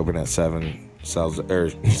 doors open at 7, starts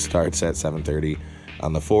at 7:30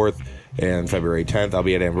 on the 4th. And February 10th, I'll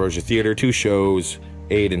be at Ambrosia Theater. 2 shows,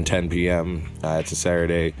 8 and 10 p.m. It's a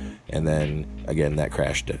Saturday. And then, again, that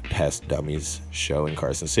Crash Test Dummies show in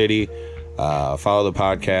Carson City. Follow the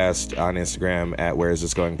podcast on Instagram at Where Is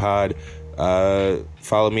This Going Pod.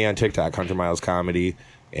 Follow me on TikTok, Hunter Miles Comedy.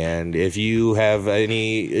 And if you have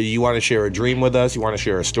you want to share a dream with us, you want to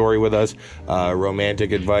share a story with us,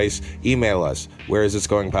 romantic advice, email us,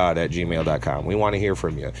 whereisithisgoingpod@gmail.com. We want to hear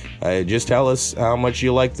from you. Just tell us how much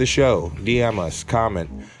you like the show. DM us, comment,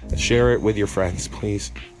 share it with your friends,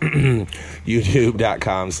 please.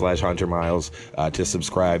 YouTube.com/HunterMiles to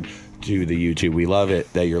subscribe to the YouTube. We love it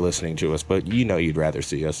that you're listening to us, but you know you'd rather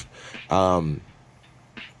see us.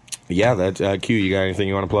 Yeah, that's Q. You got anything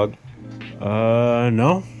you want to plug?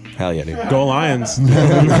 No. Hell yeah, dude. Go Lions.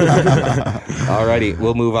 Alrighty,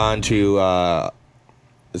 we'll move on to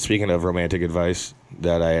speaking of romantic advice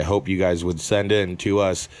that I hope you guys would send in to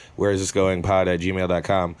us. Where is this going?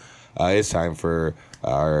 pod@gmail.com. It's time for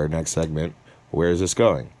our next segment. Where is this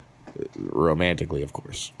going? Romantically, of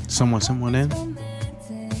course. Someone in? Someone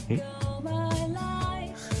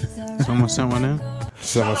in?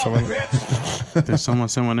 There's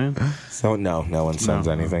someone in? So no one sends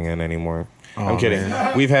anything in anymore. I'm kidding.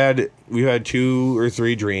 Man. We've had 2 or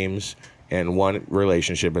 3 dreams and 1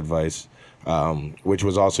 relationship advice, which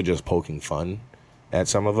was also just poking fun at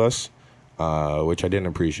some of us, which I didn't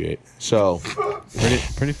appreciate. So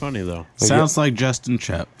pretty funny though. Sounds like Justin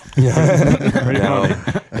Chep. Funny.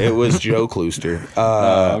 It was Joe Klooster.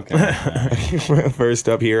 Okay. First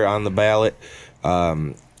up here on the ballot.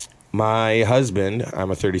 My husband,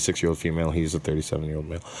 I'm a 36-year-old female, he's a 37-year-old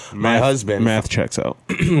male. My husband math checks out.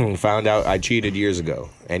 found out I cheated years ago.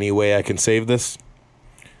 Any way I can save this?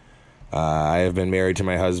 I have been married to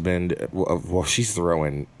my husband. Well, she's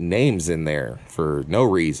throwing names in there for no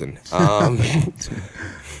reason.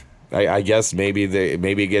 I guess maybe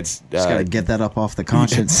it gets. Just gotta get that up off the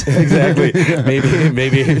conscience. Exactly.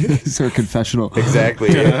 Maybe It's her confessional. Exactly.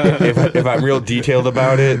 If I'm real detailed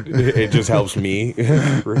about it, it just helps me.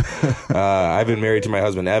 I've been married to my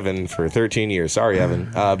husband Evan for 13 years. Sorry, Evan.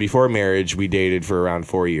 Before marriage, we dated for around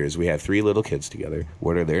 4 years. We have 3 little kids together.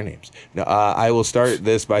 What are their names? Now, I will start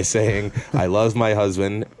this by saying I love my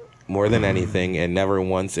husband more than anything, and never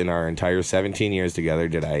once in our entire 17 years together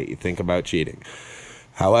did I think about cheating.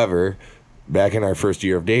 However, back in our first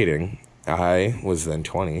year of dating, I was then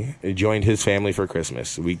 20. I joined his family for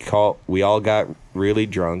Christmas. We all got really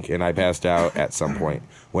drunk, and I passed out at some point.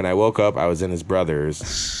 When I woke up, I was in his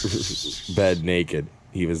brother's bed naked.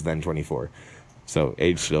 He was then 24. So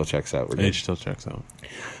age still checks out. Age still checks out.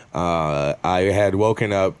 I had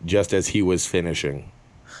woken up just as he was finishing.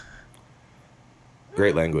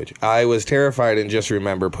 Great language. I was terrified and just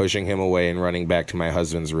remember pushing him away and running back to my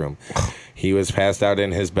husband's room. He was passed out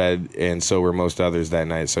in his bed, and so were most others that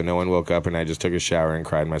night, so no one woke up, and I just took a shower and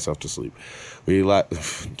cried myself to sleep. Wow.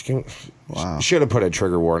 Should have put a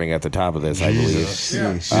trigger warning at the top of this, I believe.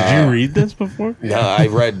 Did you read this before? No, I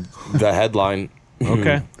read the headline.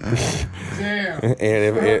 Okay.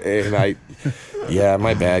 And I, yeah,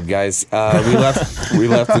 my bad, guys. We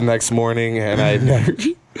left the next morning, and I never.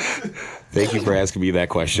 Thank you for asking me that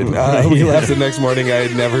question. We left the next morning. I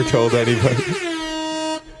had never told anybody.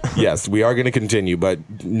 Yes, we are going to continue, but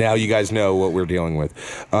now you guys know what we're dealing with.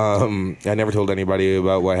 I never told anybody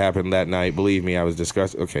about what happened that night. Believe me, I was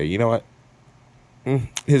disgusted. Okay, you know what?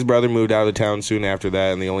 His brother moved out of town soon after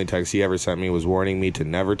that, and the only text he ever sent me was warning me to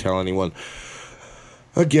never tell anyone.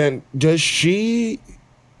 Again, does she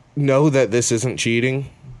know that this isn't cheating?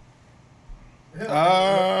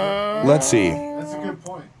 Let's see. That's a good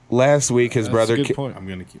point. Last week, his brother. That's a good point. I'm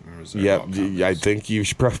gonna keep my reserve. Yep, I think you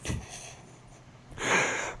should probably.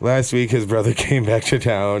 Last week, his brother came back to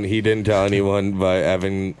town. He didn't tell anyone but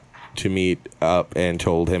Evan to meet up and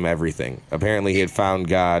told him everything. Apparently, he had found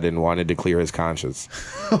God and wanted to clear his conscience.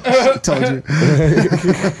 Told you.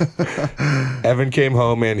 Evan came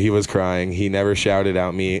home and he was crying. He never shouted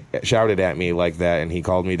at me like that, and he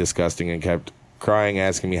called me disgusting and kept crying,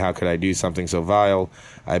 asking me how could I do something so vile.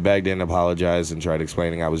 I begged and apologized and tried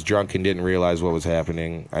explaining I was drunk and didn't realize what was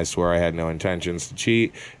happening. I swear I had no intentions to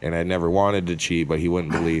cheat, and I never wanted to cheat, but he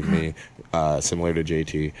wouldn't believe me, similar to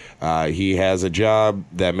JT. He has a job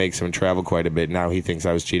that makes him travel quite a bit. Now he thinks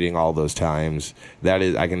I was cheating all those times. That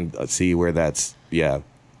is, I can see where that's, yeah.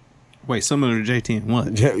 Wait, similar to JT and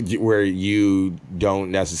what? Where you don't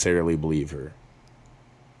necessarily believe her.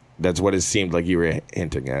 That's what it seemed like you were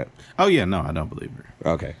hinting at. Oh yeah, no, I don't believe her.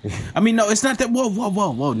 Okay. I mean, no, it's not that. Whoa.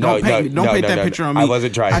 Don't paint that picture on me. I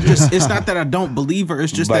wasn't trying. It's not that I don't believe her.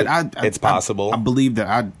 It's just But that it's possible. I believe that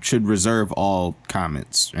I should reserve all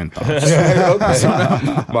comments and thoughts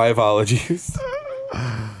Okay. My apologies.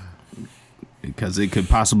 because it could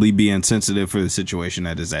possibly be insensitive for the situation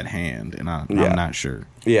that is at hand, and I'm not sure.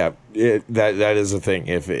 Yeah, that is the thing.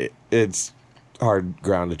 If it's hard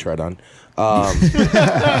ground to tread on.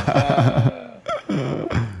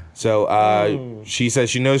 So she says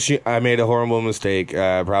she knows I made a horrible mistake.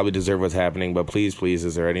 Probably deserve what's happening, but please,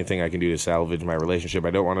 is there anything I can do to salvage my relationship?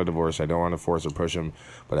 I don't want a divorce. I don't want to force or push him,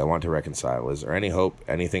 but I want to reconcile. Is there any hope?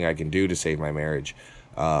 Anything I can do to save my marriage?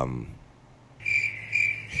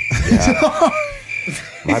 Yeah.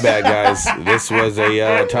 My bad, guys. This was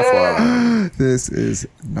a tough one. This is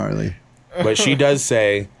gnarly. But she does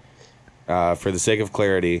say, for the sake of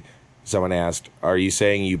clarity, someone asked, are you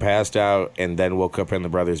saying you passed out and then woke up in the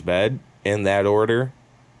brother's bed in that order?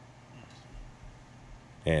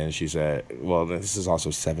 And she said, well, this is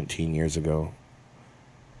also 17 years ago.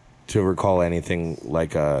 To recall anything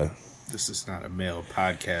like a... This is not a male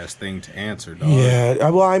podcast thing to answer, dog. Yeah,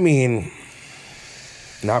 well, I mean,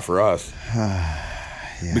 not for us.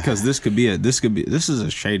 Yeah. Because this is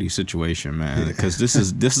a shady situation, man. Because this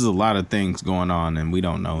is a lot of things going on, and we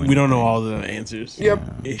don't know anything. We don't know all the answers.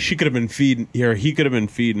 Yep. She could have been feeding, or he could have been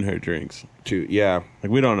feeding her drinks. Yeah.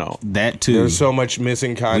 Like, we don't know. That too. There's so much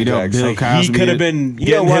missing context. Bill Cosby. He could have been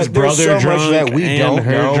You know getting his what? There's brother so much drunk that we and don't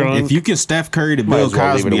her know. drunk. If you can Steph Curry to Might Bill as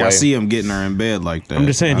well leave it Cosby, I away. see him getting her in bed like that. I'm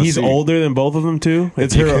just saying, I he's see. older than both of them, too.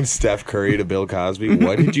 It's You her. can Steph Curry to Bill Cosby.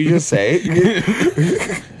 What did you just say?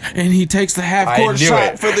 And he takes the half I court knew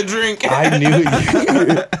shot it. for the drink. I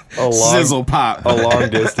knew Sizzle pop. a long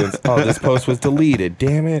distance. Oh, this post was deleted.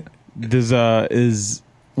 Damn it.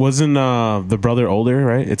 Wasn't the brother older,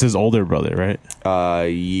 right? It's his older brother, right?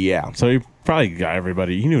 Yeah. So he probably got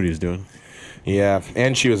everybody. He knew what he was doing. Yeah.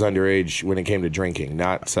 And she was underage when it came to drinking,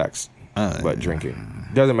 not sex, but drinking.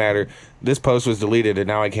 Doesn't matter. This post was deleted, and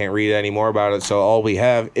now I can't read any more about it. So all we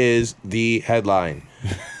have is the headline.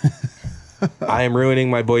 I am ruining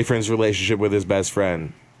my boyfriend's relationship with his best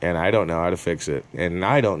friend, and I don't know how to fix it, and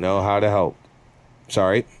I don't know how to help.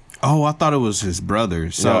 Sorry. Oh, I thought it was his brother.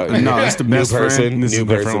 So no, it's the best new person. friend. This is New a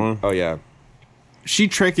different person. one. Oh yeah. She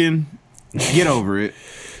tricking. Get over it.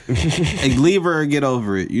 Like, leave her or get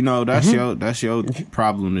over it. You know, that's your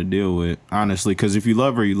problem to deal with, honestly. Because if you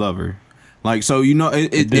love her, you love her. Like, so, you know,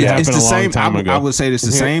 it's did happen the a long same. time ago. I would say it's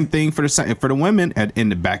the same thing for the women.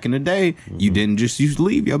 Back in the day, you didn't just used to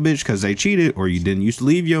leave your bitch because they cheated, or you didn't used to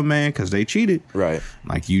leave your man because they cheated. Right.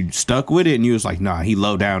 Like, you stuck with it, and you was like, nah, he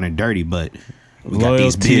low down and dirty, but we got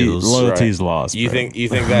these bills. Loyalty's lost. You bro. think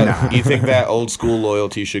that you think that old school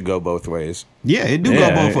loyalty should go both ways? Yeah, it do Yeah,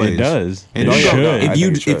 go both ways. It does. It It do should. go. I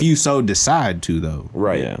think it should. If you so decide to, though.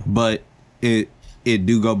 Right. Yeah. But it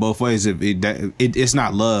do go both ways. If it's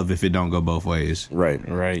not love if it don't go both ways. Right.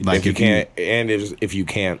 Right. Like, If you can't, and if you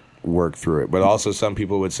can't work through it, but also some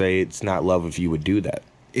people would say it's not love if you would do that.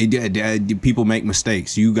 People make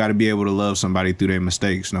mistakes. You got to be able to love somebody through their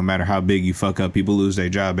mistakes. No matter how big you fuck up, people lose their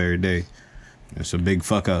job every day. It's a big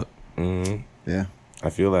fuck up. Yeah. I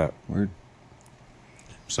feel that. Word.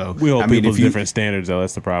 So We hold people's different standards, though.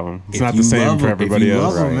 That's the problem. It's not the same for everybody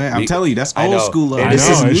else. Them, man, I'm telling you, that's I old know. school love. And I This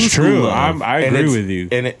is know, new it's school true. love. I agree with you.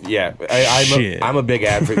 And Shit. I'm a big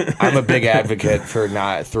advocate. I'm a big advocate for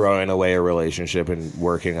not throwing away a relationship and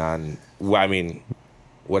working on. I mean,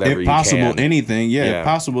 whatever If you possible, can. anything. Yeah, Yeah. if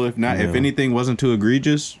possible. If not, if anything wasn't too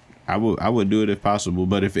egregious, I would do it if possible.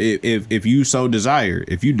 But if you so desire,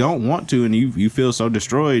 if you don't want to and you feel so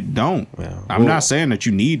destroyed, don't. Yeah. I'm not saying that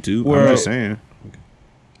you need to. I'm just saying.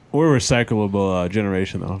 We're a recyclable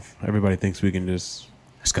generation, though. Everybody thinks we can just.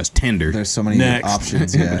 It's because Tinder. There's so many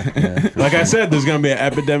options. Yeah. Like I said, there's gonna be an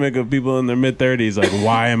epidemic of people in their mid-30s. Like,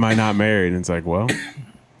 why am I not married? And it's like, well,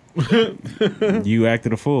 you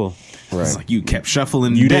acted a fool. Right. It's like you kept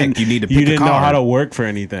shuffling the deck. You need to pick You didn't a know card. how to work for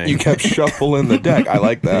anything. You kept shuffling the deck. I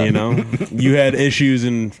like that. You know, you had issues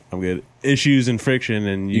and friction,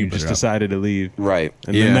 and you just decided to leave. Right.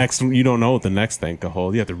 And the next, you don't know what the next thing could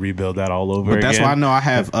hold. You have to rebuild that all over. But that's again. why I know I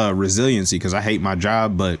have resiliency because I hate my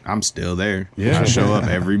job, but I'm still there. Yeah. I show up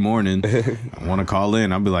every morning. I want to call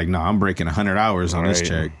in. I'll be like, no, I'm breaking 100 hours on this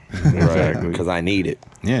check. Exactly. Because I need it.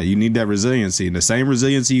 Yeah, you need that resiliency. And the same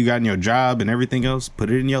resiliency you got in your job and everything else,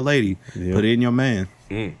 put it in your lady. Yep. Put it in your man.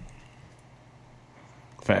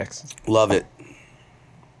 Facts. Love it.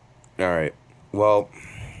 All right. Well,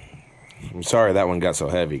 I'm sorry that one got so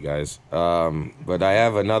heavy, guys. But I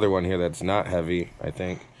have another one here that's not heavy, I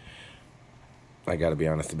think. I got to be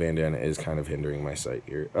honest, the bandana is kind of hindering my sight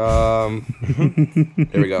here. Here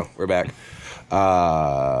we go. We're back.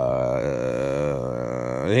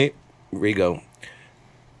 Hey, Rigo.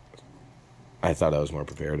 I thought I was more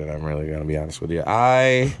prepared, and I'm really going to be honest with you.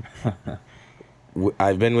 I've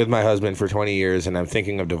been with my husband for 20 years, and I'm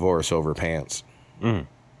thinking of divorce over pants. And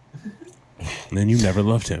then you never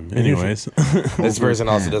loved him. Anyways. This person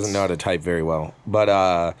also doesn't know how to type very well.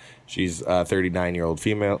 But she's a 39-year-old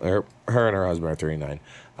female. Her and her husband are 39.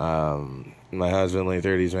 My husband, late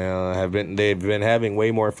 30s male, they've been having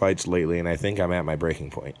way more fights lately, and I think I'm at my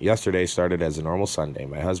breaking point. Yesterday started as a normal Sunday.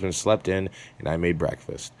 My husband slept in, and I made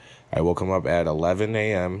breakfast. I woke him up at 11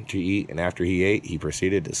 a.m. to eat, and after he ate, he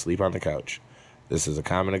proceeded to sleep on the couch. This is a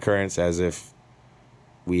common occurrence, as if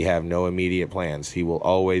we have no immediate plans. He will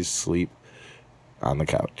always sleep on the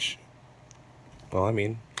couch. Well, I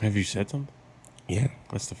mean... Have you said something? Yeah.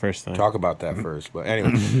 That's the first thing. Talk about that first. But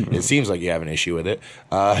anyway, it seems like you have an issue with it.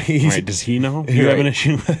 Right, does he know you have an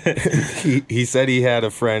issue with it? He said he had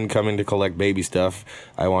a friend coming to collect baby stuff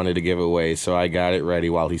I wanted to give away, so I got it ready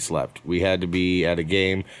while he slept. We had to be at a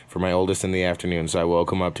game for my oldest in the afternoon, so I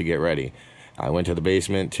woke him up to get ready. I went to the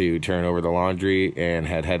basement to turn over the laundry and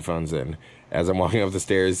had headphones in. As I'm walking up the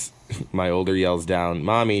stairs, my older yells down,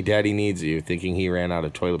 "Mommy, Daddy needs you," thinking he ran out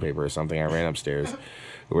of toilet paper or something. I ran upstairs.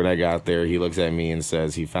 When I got there, he looks at me and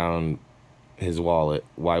says he found his wallet.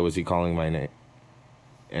 Why was he calling my name?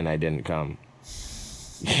 And I didn't come.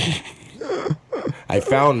 I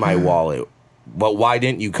found my wallet. But why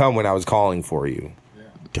didn't you come when I was calling for you?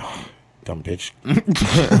 Yeah. Dumb bitch.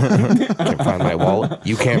 Can't find my wallet.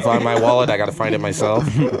 You can't find my wallet. I got to find it myself.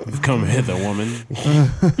 Come hither, woman.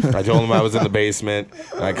 I told him I was in the basement.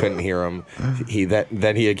 And I couldn't hear him.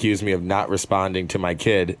 Then he accused me of not responding to my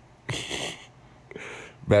kid.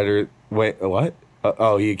 Better. Wait, what?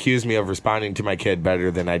 He accused me of responding to my kid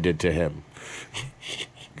better than I did to him.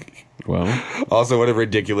 Well. Also, what a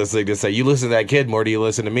ridiculous thing to say. You listen to that kid more than you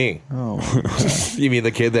listen to me. Oh. You mean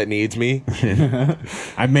the kid that needs me?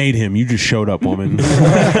 I made him. You just showed up, woman.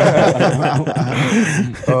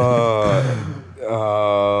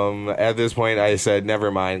 At this point, I said, never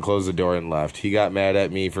mind, close the door and left. He got mad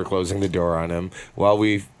at me for closing the door on him. While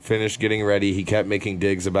we finished getting ready, he kept making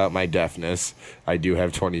digs about my deafness. I do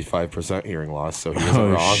have 25% hearing loss, so he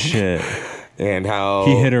wasn't wrong. Shit. And how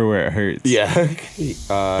he hit her where it hurts. Yeah.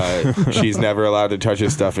 She's never allowed to touch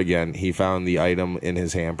his stuff again. He found the item in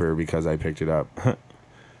his hamper because I picked it up.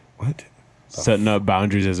 What? Setting up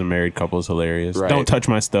boundaries as a married couple is hilarious. Right. Don't touch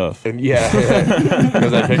my stuff. And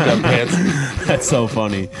because I picked up pants. That's so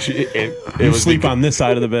funny. It You was sleep on this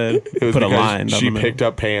side of the bed. Put a line. She down the picked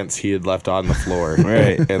up pants he had left on the floor.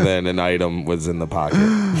 Right. And then an item was in the pocket.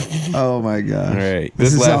 Oh my gosh. Right.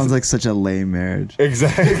 This sounds like such a lame marriage.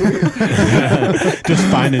 Exactly. Just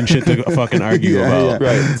finding shit to fucking argue about. Yeah.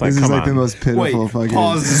 Right. It's like, this is like the most pitiful Wait, fucking.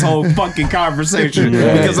 pause this whole fucking conversation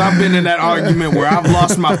because I've been in that argument where I've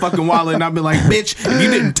lost my fucking wallet and I've been like, bitch, if you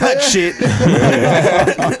didn't touch shit,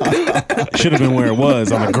 should have been where it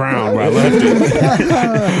was on the ground where I left it.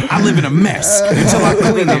 I live in a mess until I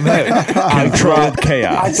clean it. I thrive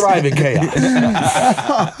chaos. I thrive in chaos.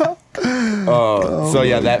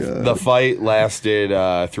 The fight lasted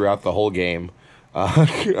throughout the whole game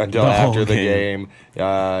until after the game.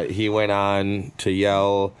 He went on to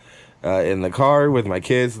yell in the car with my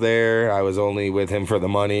kids there. I was only with him for the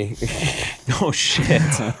money. Oh shit!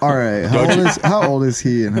 All right, how old is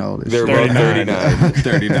he and how old is she? They're both 39.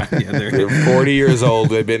 39. Yeah, They're 40 years old.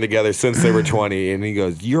 They've been together since they were 20. And he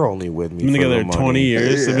goes, "You're only with me Been for together the money." 20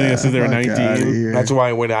 years. They've been together since they were 19. That's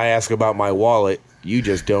why when I ask about my wallet, You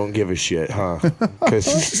just don't give a shit, huh?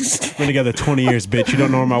 Because Been together 20 years, bitch. You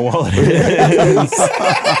don't know where my wallet is.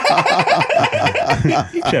 She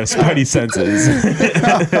has spidey senses.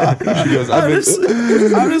 she goes,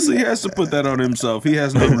 Honestly, he has to put that on himself. He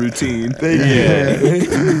has no routine.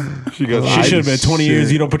 She goes, She should have been 20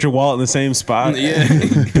 years. You don't put your wallet in the same spot. Yeah.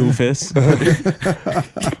 Doofus.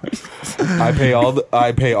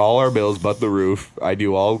 I pay all our bills but the roof. I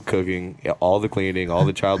do all cooking, all the cleaning, all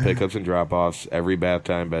the child pickups and drop-offs, every bath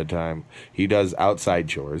time, bedtime. He does outside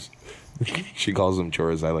chores. She calls them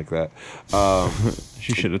chores. I like that.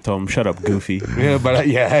 She should have told him, "Shut up, Goofy."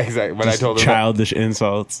 Yeah, exactly. But I told her childish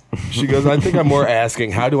insults. She goes, I think I'm more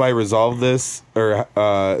asking, how do I resolve this, or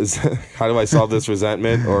how do I solve this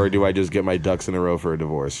resentment, or do I just get my ducks in a row for a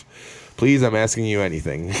divorce? Please, I'm asking you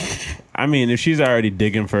anything. I mean, if she's already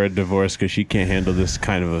digging for a divorce because she can't handle this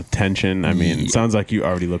kind of attention, I mean, it sounds like you're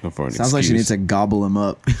already looking for an Sounds excuse. like she needs to gobble him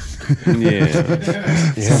up. Yeah.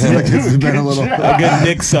 Sounds like it's been a little. A good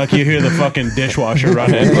dick suck, you hear the fucking dishwasher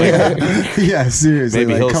running. Like, Yeah, seriously.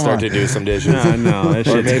 Maybe like, he'll come start on. to do some dishes. no, that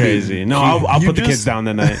shit's maybe- crazy. No, I'll You put the just- kids down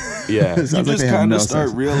that night. Yeah. Sounds You like just they have kind no of start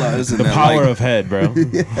sex. realizing The that, power like, of head, bro.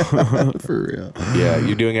 For real. Yeah,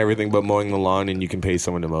 you're doing everything but mowing the lawn, and you can pay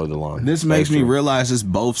someone to mow the lawn. this makes That's me true. realize it's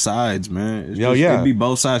both sides, man. It's Oh, yeah. It'd be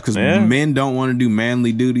both sides because Yeah. men don't want to do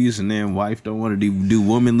manly duties, and then wife don't want to do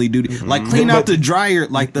womanly duty. Like clean out the dryer,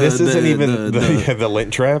 like the This isn't even the the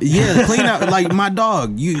lint trap. yeah, clean out like my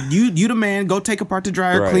dog. You the man. Go take apart the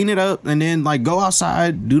dryer, Right. clean it up, and then like go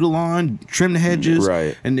outside, do the lawn, trim the hedges,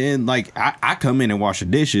 Right. And then like I come in and wash the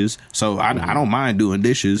dishes, so I don't mind doing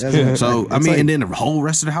dishes. Yeah, So I it's mean, like- and then the whole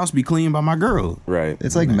rest of the house be clean by my girl. Right.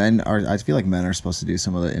 It's like men are. I feel like men are supposed to do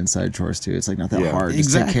some of the inside chores too. It's like not that Yeah. hard.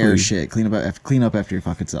 Just take care Exactly. of shit. Clean up after your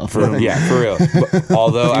fucking self. Yeah, for real. But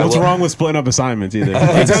although What's I will, wrong with splitting up assignments either?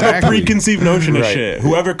 It's a Exactly. preconceived notion of Right. shit.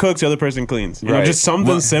 Whoever cooks, the other person cleans. You know, Right. just something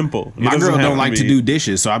Well, simple. It My doesn't girl have don't like to be- do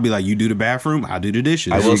dishes, so I'll be like, "You do the bathroom, I'll do the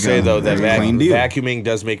dishes." I There will you say go. though that There's a clean deal. vacuuming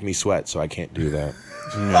does make me sweat, so I can't do that.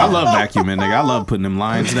 I love vacuuming, nigga. I love putting them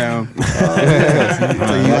lines down. you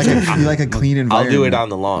like a clean I'll environment. do it on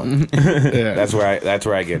the lawn. That's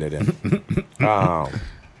where I get it in.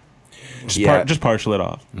 Just partial it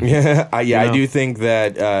off. Yeah, I know? do think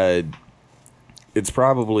that it's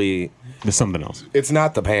probably There's something else. it's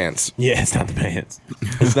not the pants. Yeah, it's not the pants.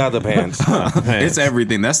 It's not the pants. It's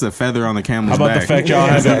everything. That's the feather on the How camel's about back. the fact y'all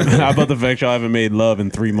haven't? How about the fact y'all haven't made love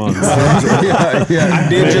in 3 months? yeah. I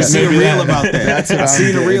did just see a maybe reel that- about that. That's what I I'm seen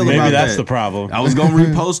a getting. reel Maybe about that's that. the problem. I was gonna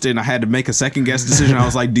repost it, and I had to make a second guess decision. I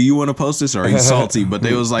was like, "Do you want to post this, or are you salty?" But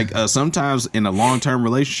they was like, sometimes in a long term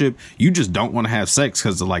relationship, you just don't want to have sex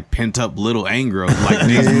because of like pent up little anger, of, like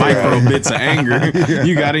these micro bits of anger.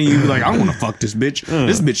 You got in, you be like, "I want to fuck this bitch.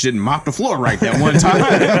 This bitch didn't mop the floor right that one time.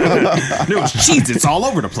 There was Cheez-Its all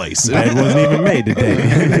over the place. Bed wasn't even made today.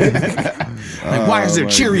 Like, why is there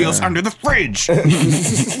Cheerios under the fridge?"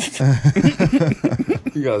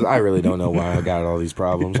 He goes, I really don't know why I got all these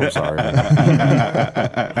problems. I'm sorry.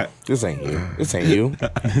 This ain't you. This ain't you.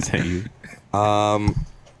 This ain't you.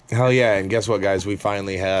 Hell yeah! And guess what, guys? We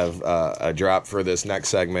finally have a drop for this next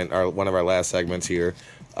segment, or one of our last segments here.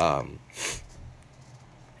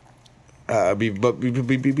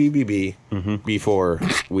 Before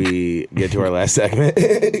we get to our last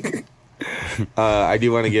segment, I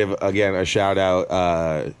do want to give again a shout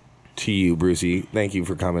out to you, Brucey. Thank you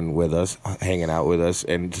for coming with us, hanging out with us,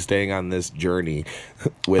 and staying on this journey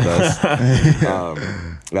with us.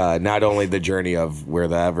 Not only the journey of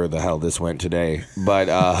wherever the hell this went today, but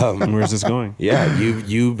Where's this going? yeah,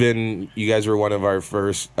 you guys were one of our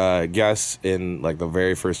first guests in like the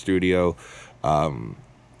very first studio.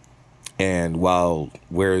 And while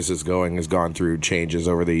Where Is This Going has gone through changes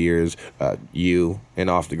over the years, you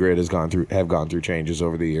and Off the Grid have gone through changes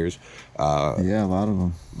over the years. Yeah, a lot of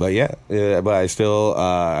them. But but I still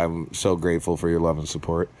I'm so grateful for your love and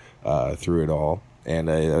support through it all,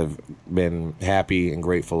 and I've been happy and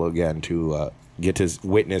grateful again to get to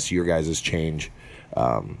witness your guys' change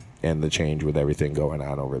and the change with everything going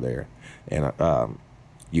on over there. And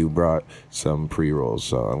you brought some pre-rolls,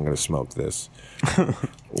 so I'm gonna smoke this.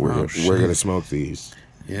 We're gonna smoke these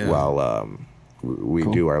while we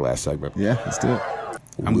do our last segment. Yeah, let's do it.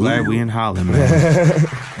 I'm glad we in Holland, man.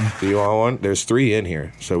 Do you want one? There's 3 in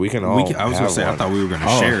here, so we can all. I was gonna have say I one. thought we were gonna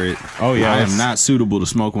Oh. share it. Oh, yeah, I let's- am not suitable to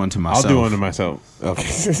smoke one to I'll myself. do one to myself.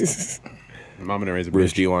 Okay. I'm gonna raise a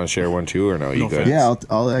Bruce, bitch. do you want to share one too, or no? You No good? offense. Yeah,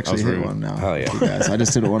 I'll actually was hit rude. one now. Hell yeah. You guys. I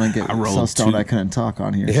just didn't want to get I rolled so stoned two. I couldn't talk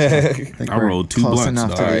on here. I rolled 2 close blunts, enough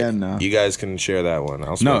dog. to All the right, end now. you guys can share that one. I'll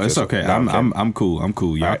No, smoke it's this okay. one. No, I'm cool. I'm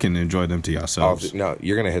cool. Y'all right. can enjoy them to yourselves. No,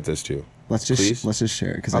 you're gonna hit this too. let's just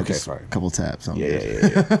share it because I just fine. a couple taps. Yeah.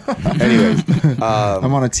 Anyways,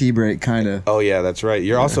 I'm on a tea break, kind of. oh yeah, that's right.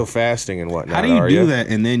 You're also fasting and whatnot. How do you are do ya? that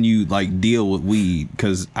and then you like deal with weed?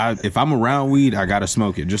 Because if I'm around weed, I gotta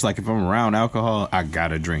smoke it. Just like if I'm around alcohol, I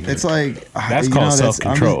gotta drink it. It's like That's called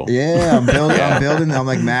self-control. I'm building. I'm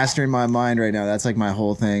like mastering my mind right now. That's like my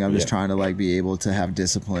whole thing. I'm just trying to like be able to have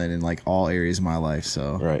discipline in like all areas of my life.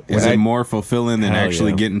 So Right. Is it more fulfilling than Hell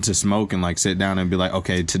actually yeah. getting to smoke and like sit down and be like,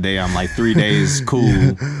 okay, today I'm like 3 days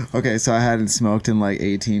cool. Okay, so I hadn't smoked in like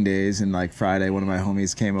 18 days, and like Friday, one of my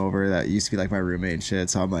homies came over that used to be like my roommate and shit.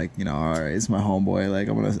 So I'm like, all right, it's my homeboy. Like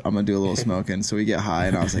I'm gonna do a little smoking. So we get high,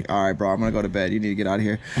 and I was like, all right, bro, I'm gonna go to bed. You need to get out of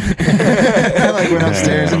here. I like went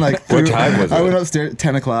upstairs and like What time was it? I went upstairs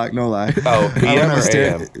 10 o'clock. No lie. Oh, I PM went or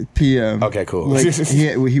upstairs AM? PM. Okay, cool. Like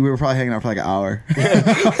we were probably hanging out for like an hour.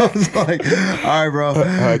 I was like, all right, bro. All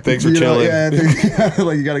right, thanks for chilling.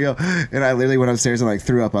 Like you gotta go. And I literally went upstairs and like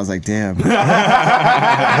threw up. I was like, damn.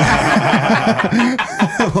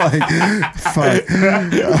 Like, fuck.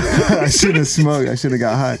 I shouldn't have smoked. I should have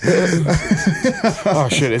got high. Oh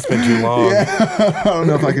shit, it's been too long. I don't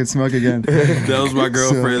know if I could smoke again. That was my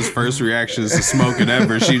girlfriend's first reactions to smoking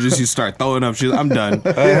ever. She start throwing up. She's I'm done.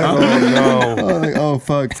 Oh no. I was like, oh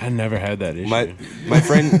fuck. I never had that issue. My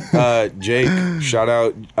friend Jake, shout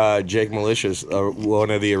out Jake Malicious, one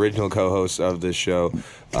of the original co-hosts of this show.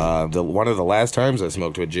 One of the last times I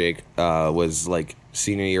smoked with Jake was like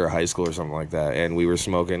senior year of high school or something like that, and we were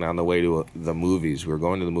smoking on the way to the movies. We were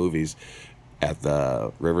going to the movies at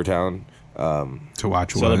the Rivertown. To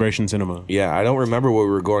watch what? Celebration Cinema. Yeah, I don't remember what we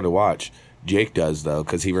were going to watch. Jake does, though,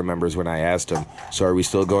 because he remembers when I asked him, so are we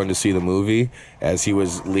still going to see the movie? As he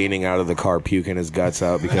was leaning out of the car puking his guts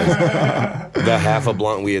out because the half a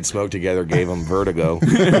blunt we had smoked together gave him vertigo.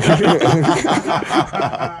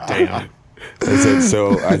 Damn. I said,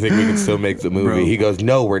 so I think we can still make the movie. Bro. He goes,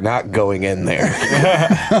 no, we're not going in there.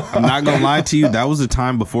 I'm not gonna lie to you. That was the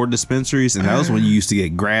time before dispensaries, and that was when you used to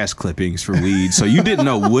get grass clippings for weed. So you didn't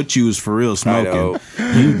know what you was for real smoking.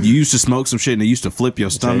 You used to smoke some shit, and it used to flip your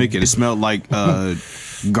stomach, and it smelled like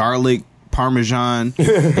garlic parmesan,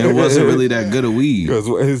 and it wasn't really that good of weed. He goes,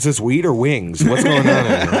 is this weed or wings? What's going on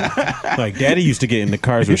in here? Like, Daddy used to get in the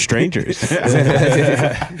cars with strangers.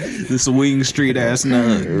 This wing street ass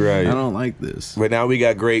nut. Right. I don't like this. But now we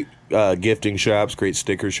got great gifting shops, great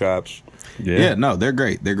sticker shops. Yeah, no, they're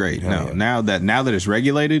great. They're great. No, now that it's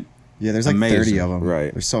regulated, Yeah, there's like Amazing. 30 of them.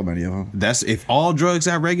 Right. There's so many of them. that's if all drugs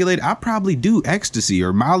got regulated, I'd probably do ecstasy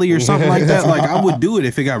or Molly or something like that. Like I would do it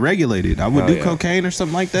if it got regulated. I would do cocaine or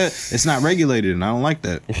something like that. It's not regulated, and I don't like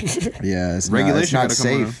that. Yeah, it's Regulation not gotta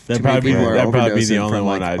come around. safe. That'd Too many probably, people are that'd probably be overdosing the only from,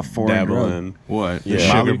 one like, I'd a foreign dabble drug. in. What?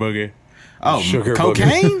 Yeah, Molly? Sugar Booger. Oh, Sugar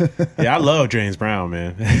cocaine? Yeah, I love James Brown,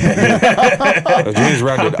 man. James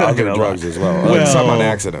Brown did other drugs as well. Like some on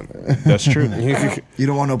accident. That's true. You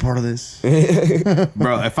don't want no part of this.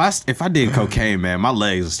 Bro, if I did cocaine, man, my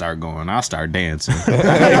legs would start going. I'll start dancing.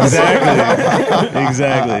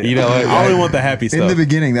 Exactly. You know what? I only want the happy In stuff. the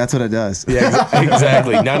beginning, that's what it does. Yeah,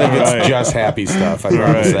 exactly. None of it's Right. just happy stuff. I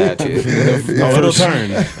promise that to you. Oh, it'll turn.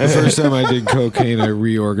 The first time I did cocaine, I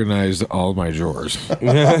reorganized all my drawers.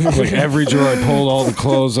 Like every drawer, I pulled all the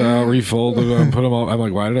clothes out, refolded them, put them all. I'm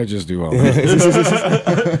like, why did I just do all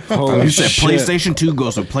that? Holy You said shit. PlayStation 2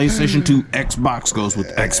 goes with PlayStation 2, Xbox goes with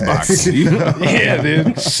Xbox. Yeah,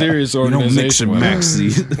 dude. Serious You don't mix organization. and wow.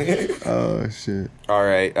 max. Oh, shit. All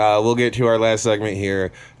right, we'll get to our last segment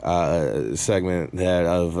here. Segment that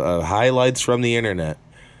of highlights from the internet.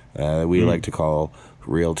 We like to call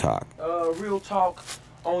Real Talk. Real talk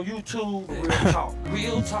on YouTube. Real talk.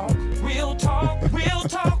 Real talk. Real talk. Real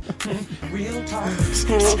talk. Real talk.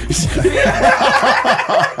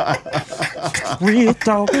 Real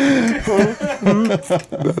talk.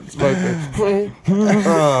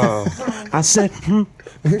 I said,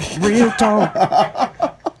 real talk.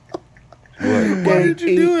 Why did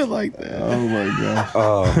you do it like that? Oh, my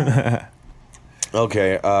gosh.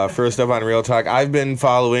 Okay, first up on Real Talk, I've been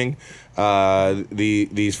following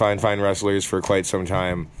these fine wrestlers for quite some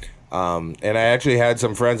time. And I actually had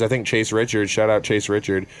some friends, I think Chase Richard, shout out Chase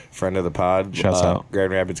Richard, friend of the pod, Shouts out.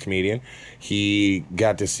 Grand Rapids comedian. He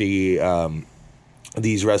got to see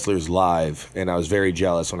these wrestlers live, and I was very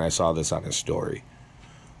jealous when I saw this on his story.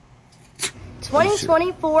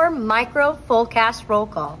 2024 Micro Full Cast Roll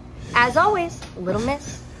Call. As always, Little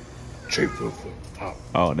Miss.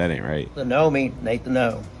 Oh, that ain't right. The know me, Nathan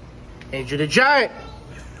know. Andrew the Giant.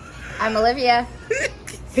 I'm Olivia.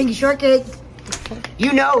 Pinky Shortcake.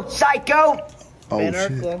 You know, Psycho. Oh, Ben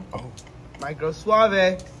shit. Urkel. Micro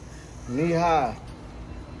Suave. Knee high.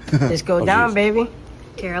 Let's go down, baby.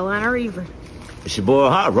 Carolina Reaver. It's your boy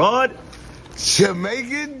Hot Rod.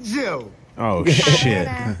 Jamaican Joe. Oh shit!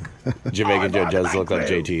 Jamaican Joe does look like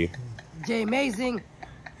JT. Jay Amazing.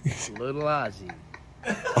 Little Ozzy.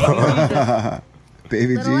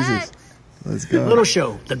 Baby Little Jesus. X. Let's go. Little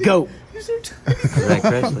Show, the GOAT. Zach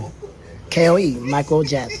Presley. KOE, Michael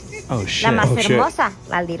Jackson. Oh La shit! más shit. hermosa,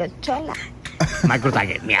 la little chola. Micro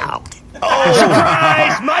Target, meow. Oh,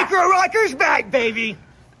 surprise! Micro Rocker's back, baby.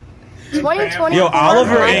 2024. Yo,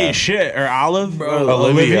 Oliver ain't shit, or Olive,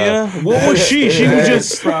 Olivia. What was she? She was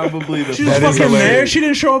just Probably the she was That is fucking there. hilarious. She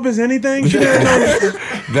didn't show up as anything. She didn't know.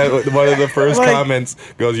 That one of the first Like- comments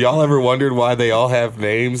goes, "Y'all ever wondered why they all have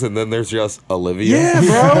names and then there's just Olivia?" Yeah,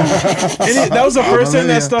 bro. That was the first thing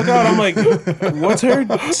that stuck out. I'm like, what's her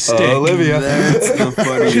stick? Olivia. That's the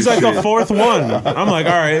funniest She's like the shit. fourth one. I'm like,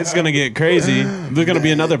 all right, it's gonna get crazy. There's gonna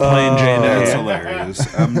be another plain Jane That's next.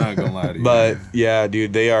 hilarious. I'm not gonna lie to you. But yeah,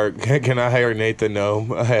 dude, they are. Can I hire Nathan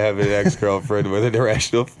Gnome? I have an ex-girlfriend with an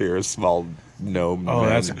irrational fear of small gnome. Oh, men.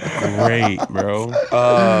 that's great, bro.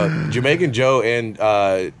 Jamaican Joe and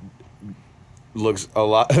looks a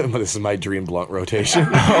lot. This is my dream blunt rotation.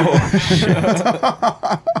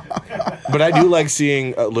 But I do like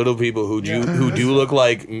seeing little people who do look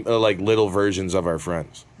like little versions of our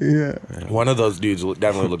friends. Yeah. One of those dudes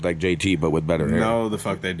definitely looked like JT, but with better hair. no, the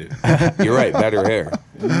fuck they did. You're right, better hair.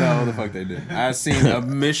 No, the fuck they did. I seen a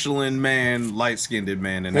Michelin man, light skinned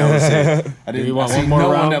man, and that was it. I didn't. you want I seen one more no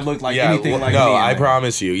one round? that looked like Yeah, anything like no, me. I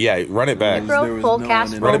promise you. Yeah, run it back. There Micro was full no cast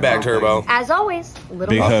one in Run it roll back, call. Turbo. As always, little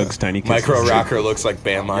Big Boss. hugs, tiny kisses. Micro Rocker looks like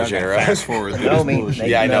Bam Y'all gotta Margera. fast forward. through Know this me. bullshit.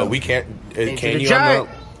 Yeah, I know. No. We can't. Can the you chart.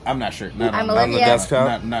 on I'm not sure. Not I'm on, on the Olivia.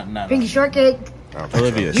 desktop? not Pinky Shortcake.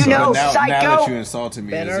 Olivia. You know, now Psycho. that you insulted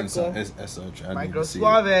me, Ben as Urkel. such, I need Micro to see it.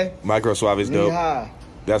 Suave. Micro Suave's dope. Yeehaw.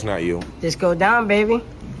 That's not you. Just go down, baby.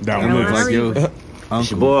 That You one look looks like your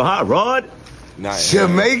uncle. Boy, Hot Rod. Not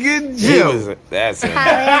Jamaican He Joe. was, that's it.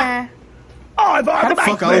 Javier. Oh, How the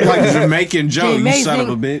fuck I look like a Jamaican Joe, you son of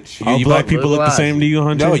a bitch? All You black both- people look the same to you,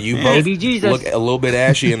 Hunter? No, you both Baby Jesus. look a little bit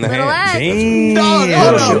ashy in the Little hand. X.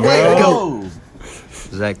 Damn. Go.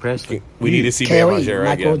 Zach Presley. We need to see Bam KOE, Margera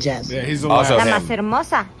Michael again. Jackson. Yeah, he's the Also La him. más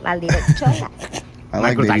hermosa, la little chola. I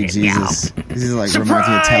like Micro Baby Target, meow. Jesus. This is like reminds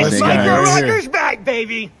me of Surprise! Talladega Micro Nights. right here. Rocker's back,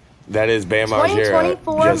 baby. That is Bam Margera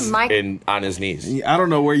 2024 just Mike- on his knees. I don't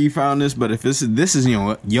know where you found this, but if this is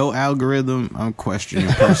your algorithm, I'm questioning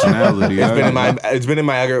your personality. It's been in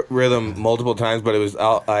my algorithm multiple times, but it was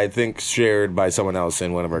I think shared by someone else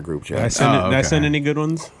in one of our group Did I chats. send, Oh, did I okay. send any good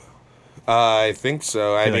ones? I think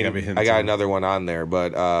so. I feel like mean, I've been hitting I got some. another one on there,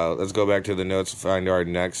 but let's go back to the notes to find our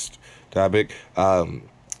next topic.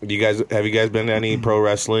 Do you guys have you guys been to any pro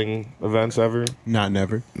wrestling events ever? Not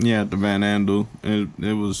never. Yeah, at the Van Andel.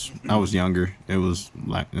 It was. I was younger. It was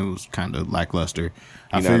kind of lackluster.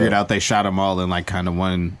 I You know figured that- out they shot them all in like kind of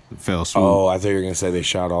one fell swoop. Oh, I thought you were gonna say they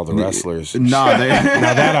shot all the wrestlers. No, they.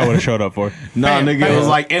 Now that I would have showed up for. No, nigga, it was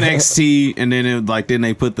like NXT, and then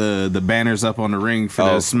they put the banners up on the ring for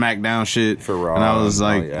the Oh. SmackDown shit For Raw. and I was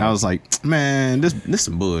like, Oh, yeah. I was like, man, this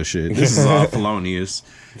some bullshit. This is all felonious.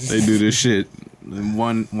 They do this shit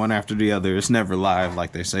one after the other. It's never live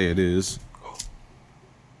like they say it is.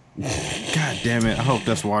 God damn it! I hope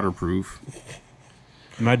that's waterproof.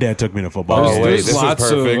 My dad took me to football. Oh wait, There's this is lots of,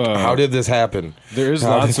 perfect. How did this happen? There's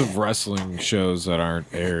How lots did- of wrestling shows that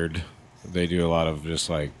aren't aired. They do a lot of just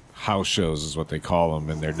like house shows is what they call them,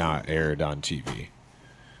 and they're not aired on TV.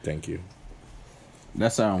 Thank you.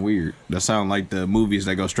 That sound weird. That sound like the movies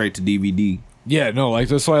that go straight to DVD. Yeah, no, like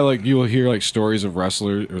that's why like you'll hear like stories of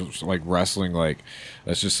wrestlers or like wrestling, like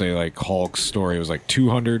let's just say like Hulk's story was like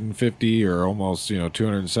 250 or almost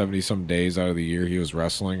 270 some days out of the year he was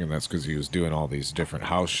wrestling, and that's because he was doing all these different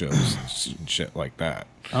house shows and shit like that.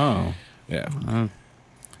 Oh, Yeah,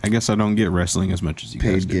 I guess I don't get wrestling as much as you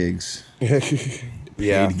guys Paid do. gigs.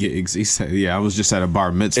 Yeah. Paid gigs. He said, "Yeah, I was just at a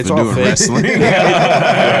bar mitzvah It's all doing fake. wrestling."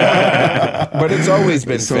 But it's always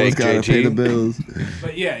been Someone's fake, gotta pay the JT. bills.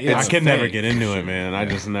 But yeah, I can never get into it, man. I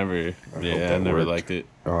just never. Yeah, I never liked it.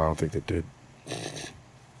 Oh, I don't think they did.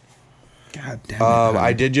 God damn it!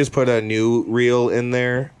 I did just put a new reel in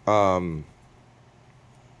there. I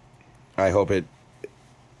hope it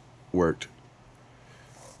worked.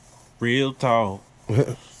 Real talk.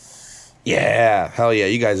 Yeah, hell yeah!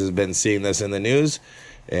 You guys have been seeing this in the news,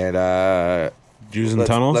 and Jews in let's,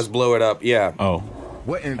 tunnels. let's blow it up. Yeah. Oh,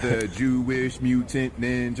 What in the Jewish mutant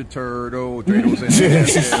ninja turtle dreidels and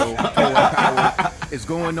Nashville power is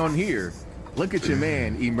going on here? Look at your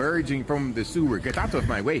man emerging from the sewer. Get out of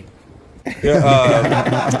my way.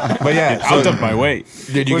 But yeah, Out of my way.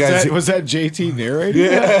 did you Was guys? that, was that JT narrating?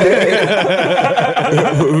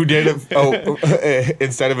 Who did it? Oh,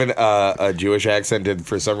 instead of a Jewish accent, did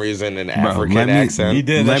for some reason an African accent. He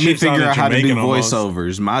did. That Let me shit figure sounded out how to do Jamaican almost.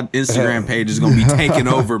 voiceovers. My Instagram page is gonna be taken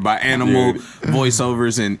over by animal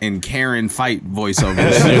voiceovers and Karen fight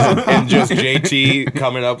voiceovers. And just JT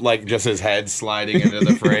coming up like just his head sliding into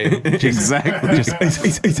the frame. Exactly.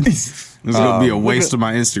 It's gonna be a waste of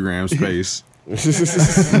my Instagram space.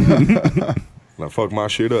 Now fuck my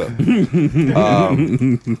shit up.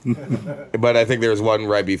 But I think there's one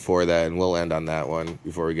right before that, and we'll end on that one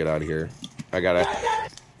before we get out of here. I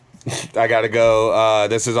gotta go.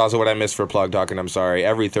 This is also what I missed for Plug Talking. I'm sorry.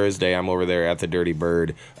 Every Thursday, I'm over there at the Dirty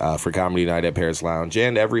Bird for Comedy Night at Paris Lounge.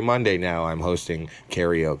 And every Monday now, I'm hosting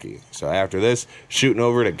karaoke. So after this, shooting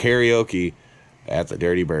over to karaoke at the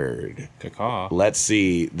Dirty Bird. Caw. Let's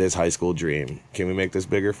see this high school dream. Can we make this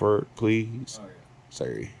bigger for it, please?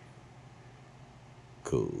 Sorry.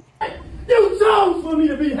 Cool. You chose for me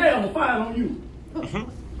to be hellfire on you.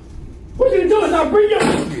 What you do is I'll bring your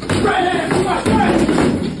right hand to my face.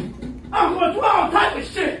 I'm going through all type of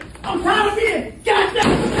shit. I'm trying to be a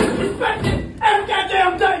goddamn disrespected every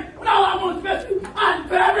goddamn day. But all I want to respect you, I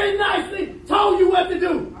very nicely told you what to do.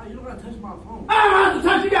 You don't gotta touch my phone. I don't have to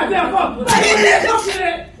touch your goddamn phone. I didn't even come to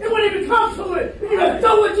that. It wouldn't even come to it. You gotta do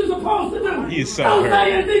what you're supposed to do. You so don't hurt.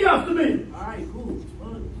 say anything else to me. Alright, cool.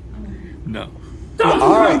 No. Don't you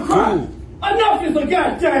All right, come cry. cool. Enough is a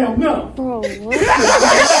goddamn no. Bro, what?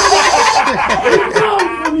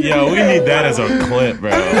 Yo, we need that as a clip, bro.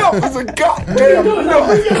 No, it's a goddamn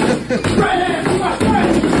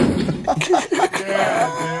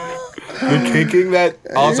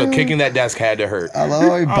kicking that desk had to hurt. I love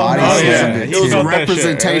how he body Oh, yeah. slammed it. It was He a wrote that shit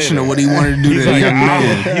representation earlier. of what he wanted to do to the young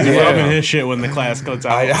man. He's rubbing his shit when the class cuts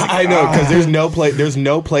out. I know, because there's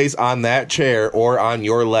no place on that chair or on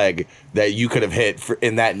your leg that you could have hit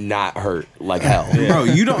and that not hurt like hell. Bro,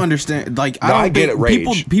 you don't understand. Like, No, I don't get think it,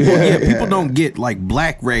 rage. People don't get like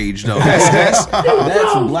black rage though. That's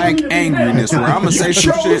black angriness. Where I'm gonna say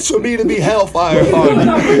some shit. for me to be hellfire on you.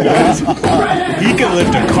 He can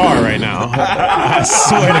lift a car right now. I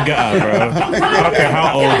swear to God, bro. I don't care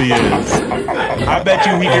how old he is. I bet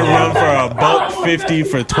you he can run for a buck 50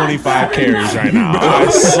 for 25 carries right now. I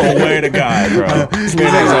swear to God, bro. This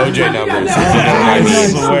man has OJ numbers. I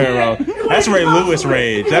swear, bro. That's Ray Lewis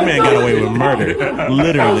rage. That man got away with murder.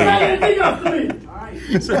 Literally.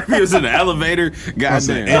 So if he was in the elevator,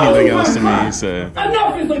 goddamn. Anything else to me, he said.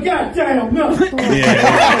 Enough is a goddamn no.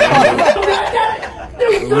 Yeah.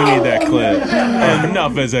 We need that clip.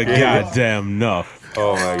 Enough is a goddamn enough.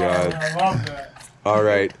 Oh my God. All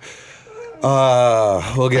right.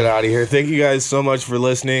 We'll get out of here. Thank you guys so much for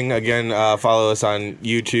listening. Again, follow us on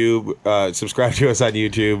YouTube. Subscribe to us on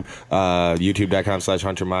YouTube.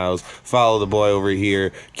 YouTube.com/HunterMiles. Follow the boy over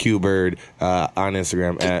here, QBird, on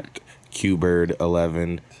Instagram at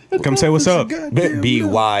QBird11. Come say what's up.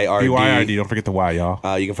 BYRD. BYRD. Don't forget the Y,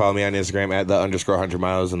 y'all. You can follow me on Instagram at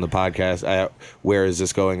 _HunterMiles and the podcast at Where Is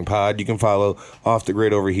This Going Pod. You can follow Off the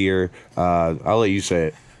Grid over here. I'll let you say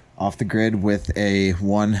it. Off the Grid with a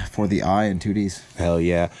 1 for the I and 2 Ds. Hell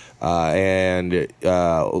yeah. And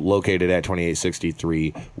located at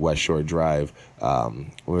 2863 West Shore Drive.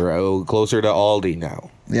 We're closer to Aldi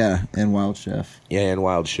now. Yeah, and Wild Chef. Yeah, and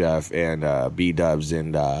Wild Chef and B-Dubs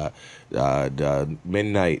and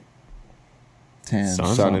Midnight Tan.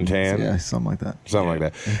 Sun and Tan. Yeah, something like that. Something like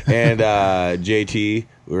that. And JT,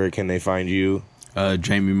 where can they find you?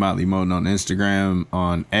 Jamie Motley Moten on Instagram,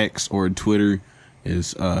 on X or Twitter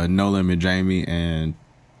is No Limit Jamie, and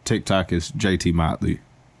TikTok is JT Motley.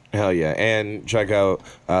 Hell yeah. And check out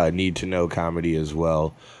Need to Know Comedy as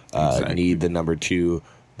well. Exactly. Need the number 2,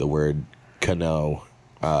 the word Cano.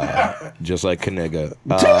 Just like Kaniga.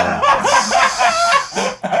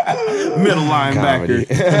 Middle linebacker.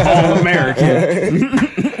 All American.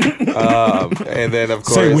 And then, of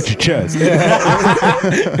course, Say it with your chest.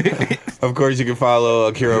 of course, you can follow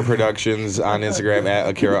Akira Productions on Instagram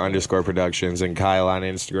at Akira_Productions and Kyle on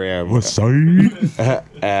Instagram What's up?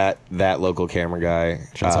 at That Local Camera Guy.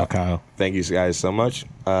 Shouts out, Kyle. Thank you guys so much.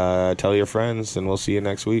 Tell your friends, and we'll see you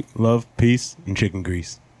next week. Love, peace, and chicken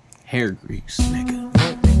grease. Hair grease, nigga.